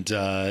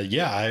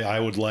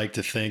would like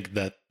to think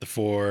that the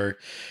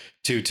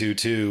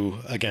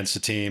 4-2-2-2 against a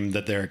team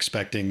that they're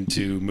expecting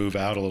to move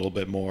out a little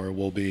bit more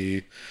will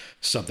be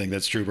something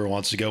that Struber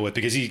wants to go with,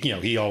 because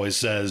he always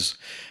says,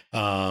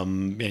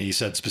 and he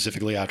said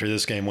specifically after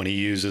this game when he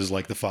uses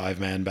like the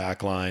 5-man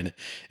back line,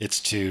 it's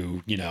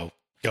to,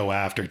 go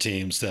after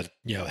teams that,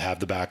 have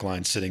the back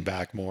line sitting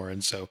back more.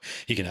 And so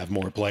he can have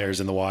more players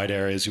in the wide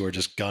areas who are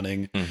just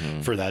gunning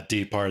for that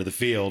deep part of the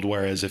field.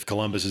 Whereas if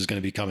Columbus is going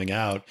to be coming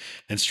out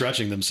and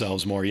stretching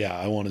themselves more,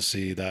 I want to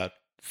see that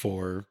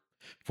 4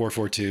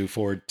 4-4-2,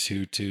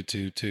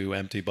 4-2-2-2-2,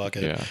 empty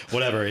bucket, Yeah.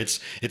 whatever. It's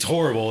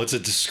horrible. It's a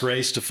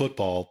disgrace to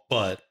football,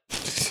 but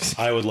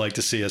I would like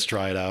to see us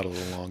try it out a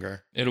little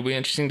longer. It'll be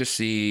interesting to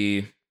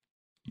see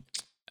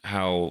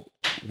how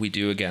we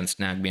do against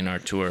Nagby and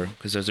Artur,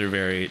 because those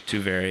are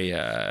two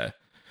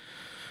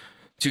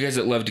guys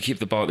that love to keep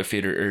the ball at their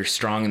feet, are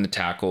strong in the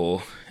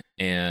tackle,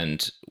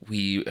 and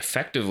we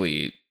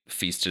effectively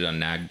feasted on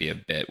Nagby a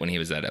bit when he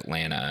was at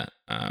Atlanta,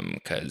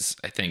 because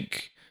I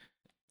think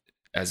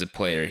as a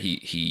player,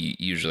 he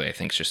usually, I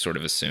think, just sort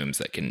of assumes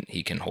that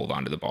he can hold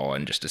on to the ball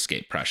and just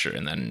escape pressure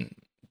and then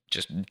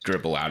just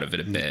dribble out of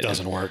it a bit. It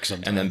doesn't work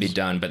sometimes. And then be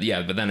done. But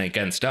then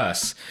against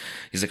us,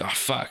 he's like, oh,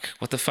 fuck,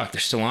 what the fuck? They're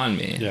still on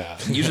me. Yeah.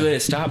 Usually they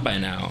stop by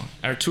now.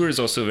 Artur is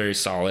also very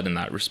solid in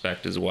that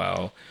respect as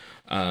well.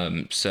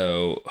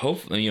 So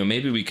hopefully,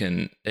 maybe we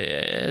can,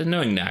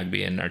 knowing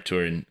Nagby and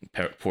Artur and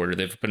Porter,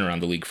 they've been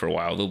around the league for a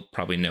while. They'll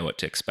probably know what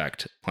to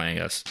expect playing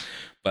us.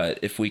 But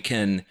if we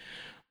can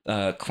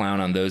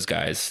clown on those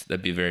guys,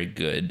 that'd be a very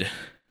good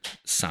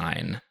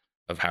sign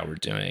of how we're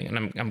doing.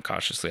 And I'm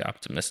cautiously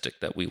optimistic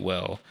that we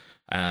will.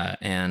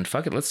 And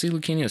fuck it, let's see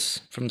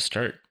Lucanius from the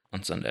start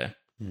on Sunday.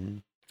 Mm-hmm.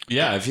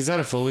 Yeah, if he's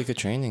had a full week of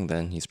training,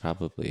 then he's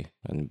probably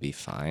going to be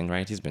fine,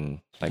 right? He's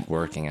been like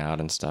working out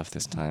and stuff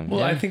this time.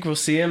 Well, I think we'll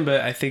see him,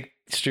 but I think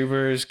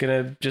Struber is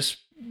going to just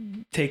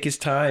take his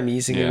time,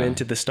 easing him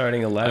into the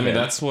starting 11. I mean,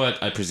 that's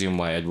what I presume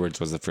why Edwards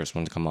was the first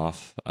one to come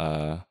off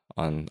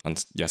on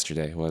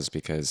yesterday, was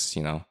because,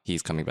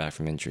 he's coming back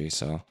from injury.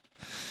 So,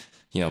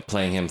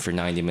 playing him for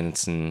 90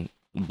 minutes and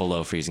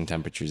below freezing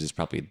temperatures is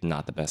probably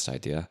not the best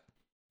idea.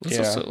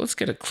 Let's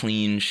get a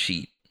clean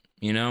sheet,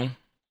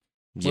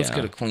 Let's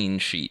get a clean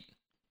sheet.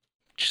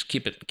 Just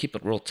keep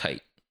it real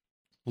tight.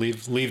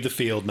 Leave the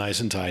field nice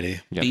and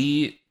tidy. Yep.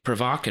 Be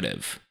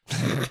provocative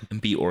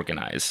and be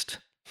organized.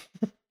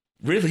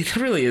 Really, that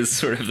really is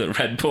sort of the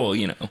Red Bull,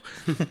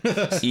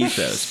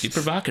 ethos. Be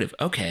provocative.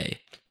 Okay.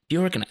 Be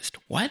organized.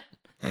 What?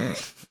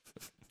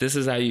 This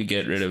is how you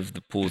get rid of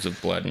the pools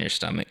of blood in your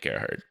stomach,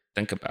 Gerhard.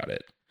 Think about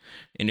it.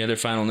 Any other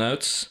final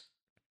notes?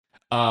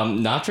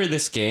 Not for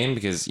this game,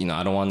 because,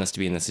 I don't want us to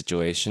be in the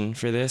situation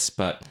for this,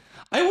 but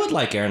I would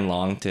like Aaron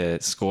Long to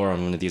score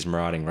on one of these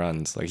marauding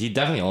runs. Like, he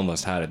definitely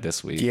almost had it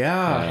this week.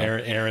 Yeah.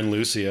 Aaron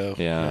Lucio.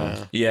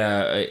 Yeah.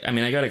 Yeah. I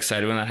mean, I got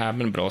excited when that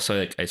happened, but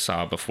also I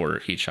saw before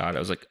he shot, I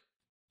was like,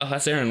 oh,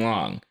 that's Aaron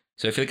Long.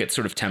 So I feel like it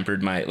sort of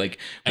tempered my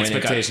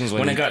expectations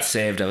when it got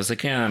saved. I was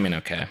like, yeah, I mean,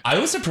 okay. I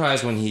was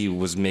surprised when he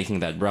was making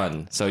that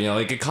run. So,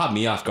 it caught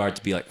me off guard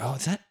to be like, oh,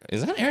 is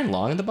that Aaron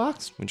Long in the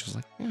box? Which was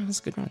like, yeah,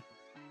 that's a good run.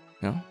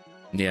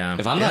 Yeah.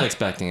 If I'm not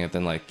expecting it,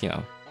 then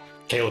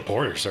Caleb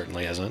Porter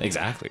certainly hasn't.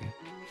 Exactly.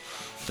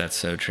 That's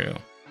so true.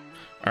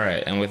 All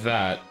right. And with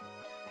that,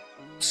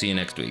 see you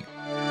next week.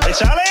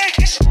 It's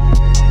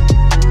Alex!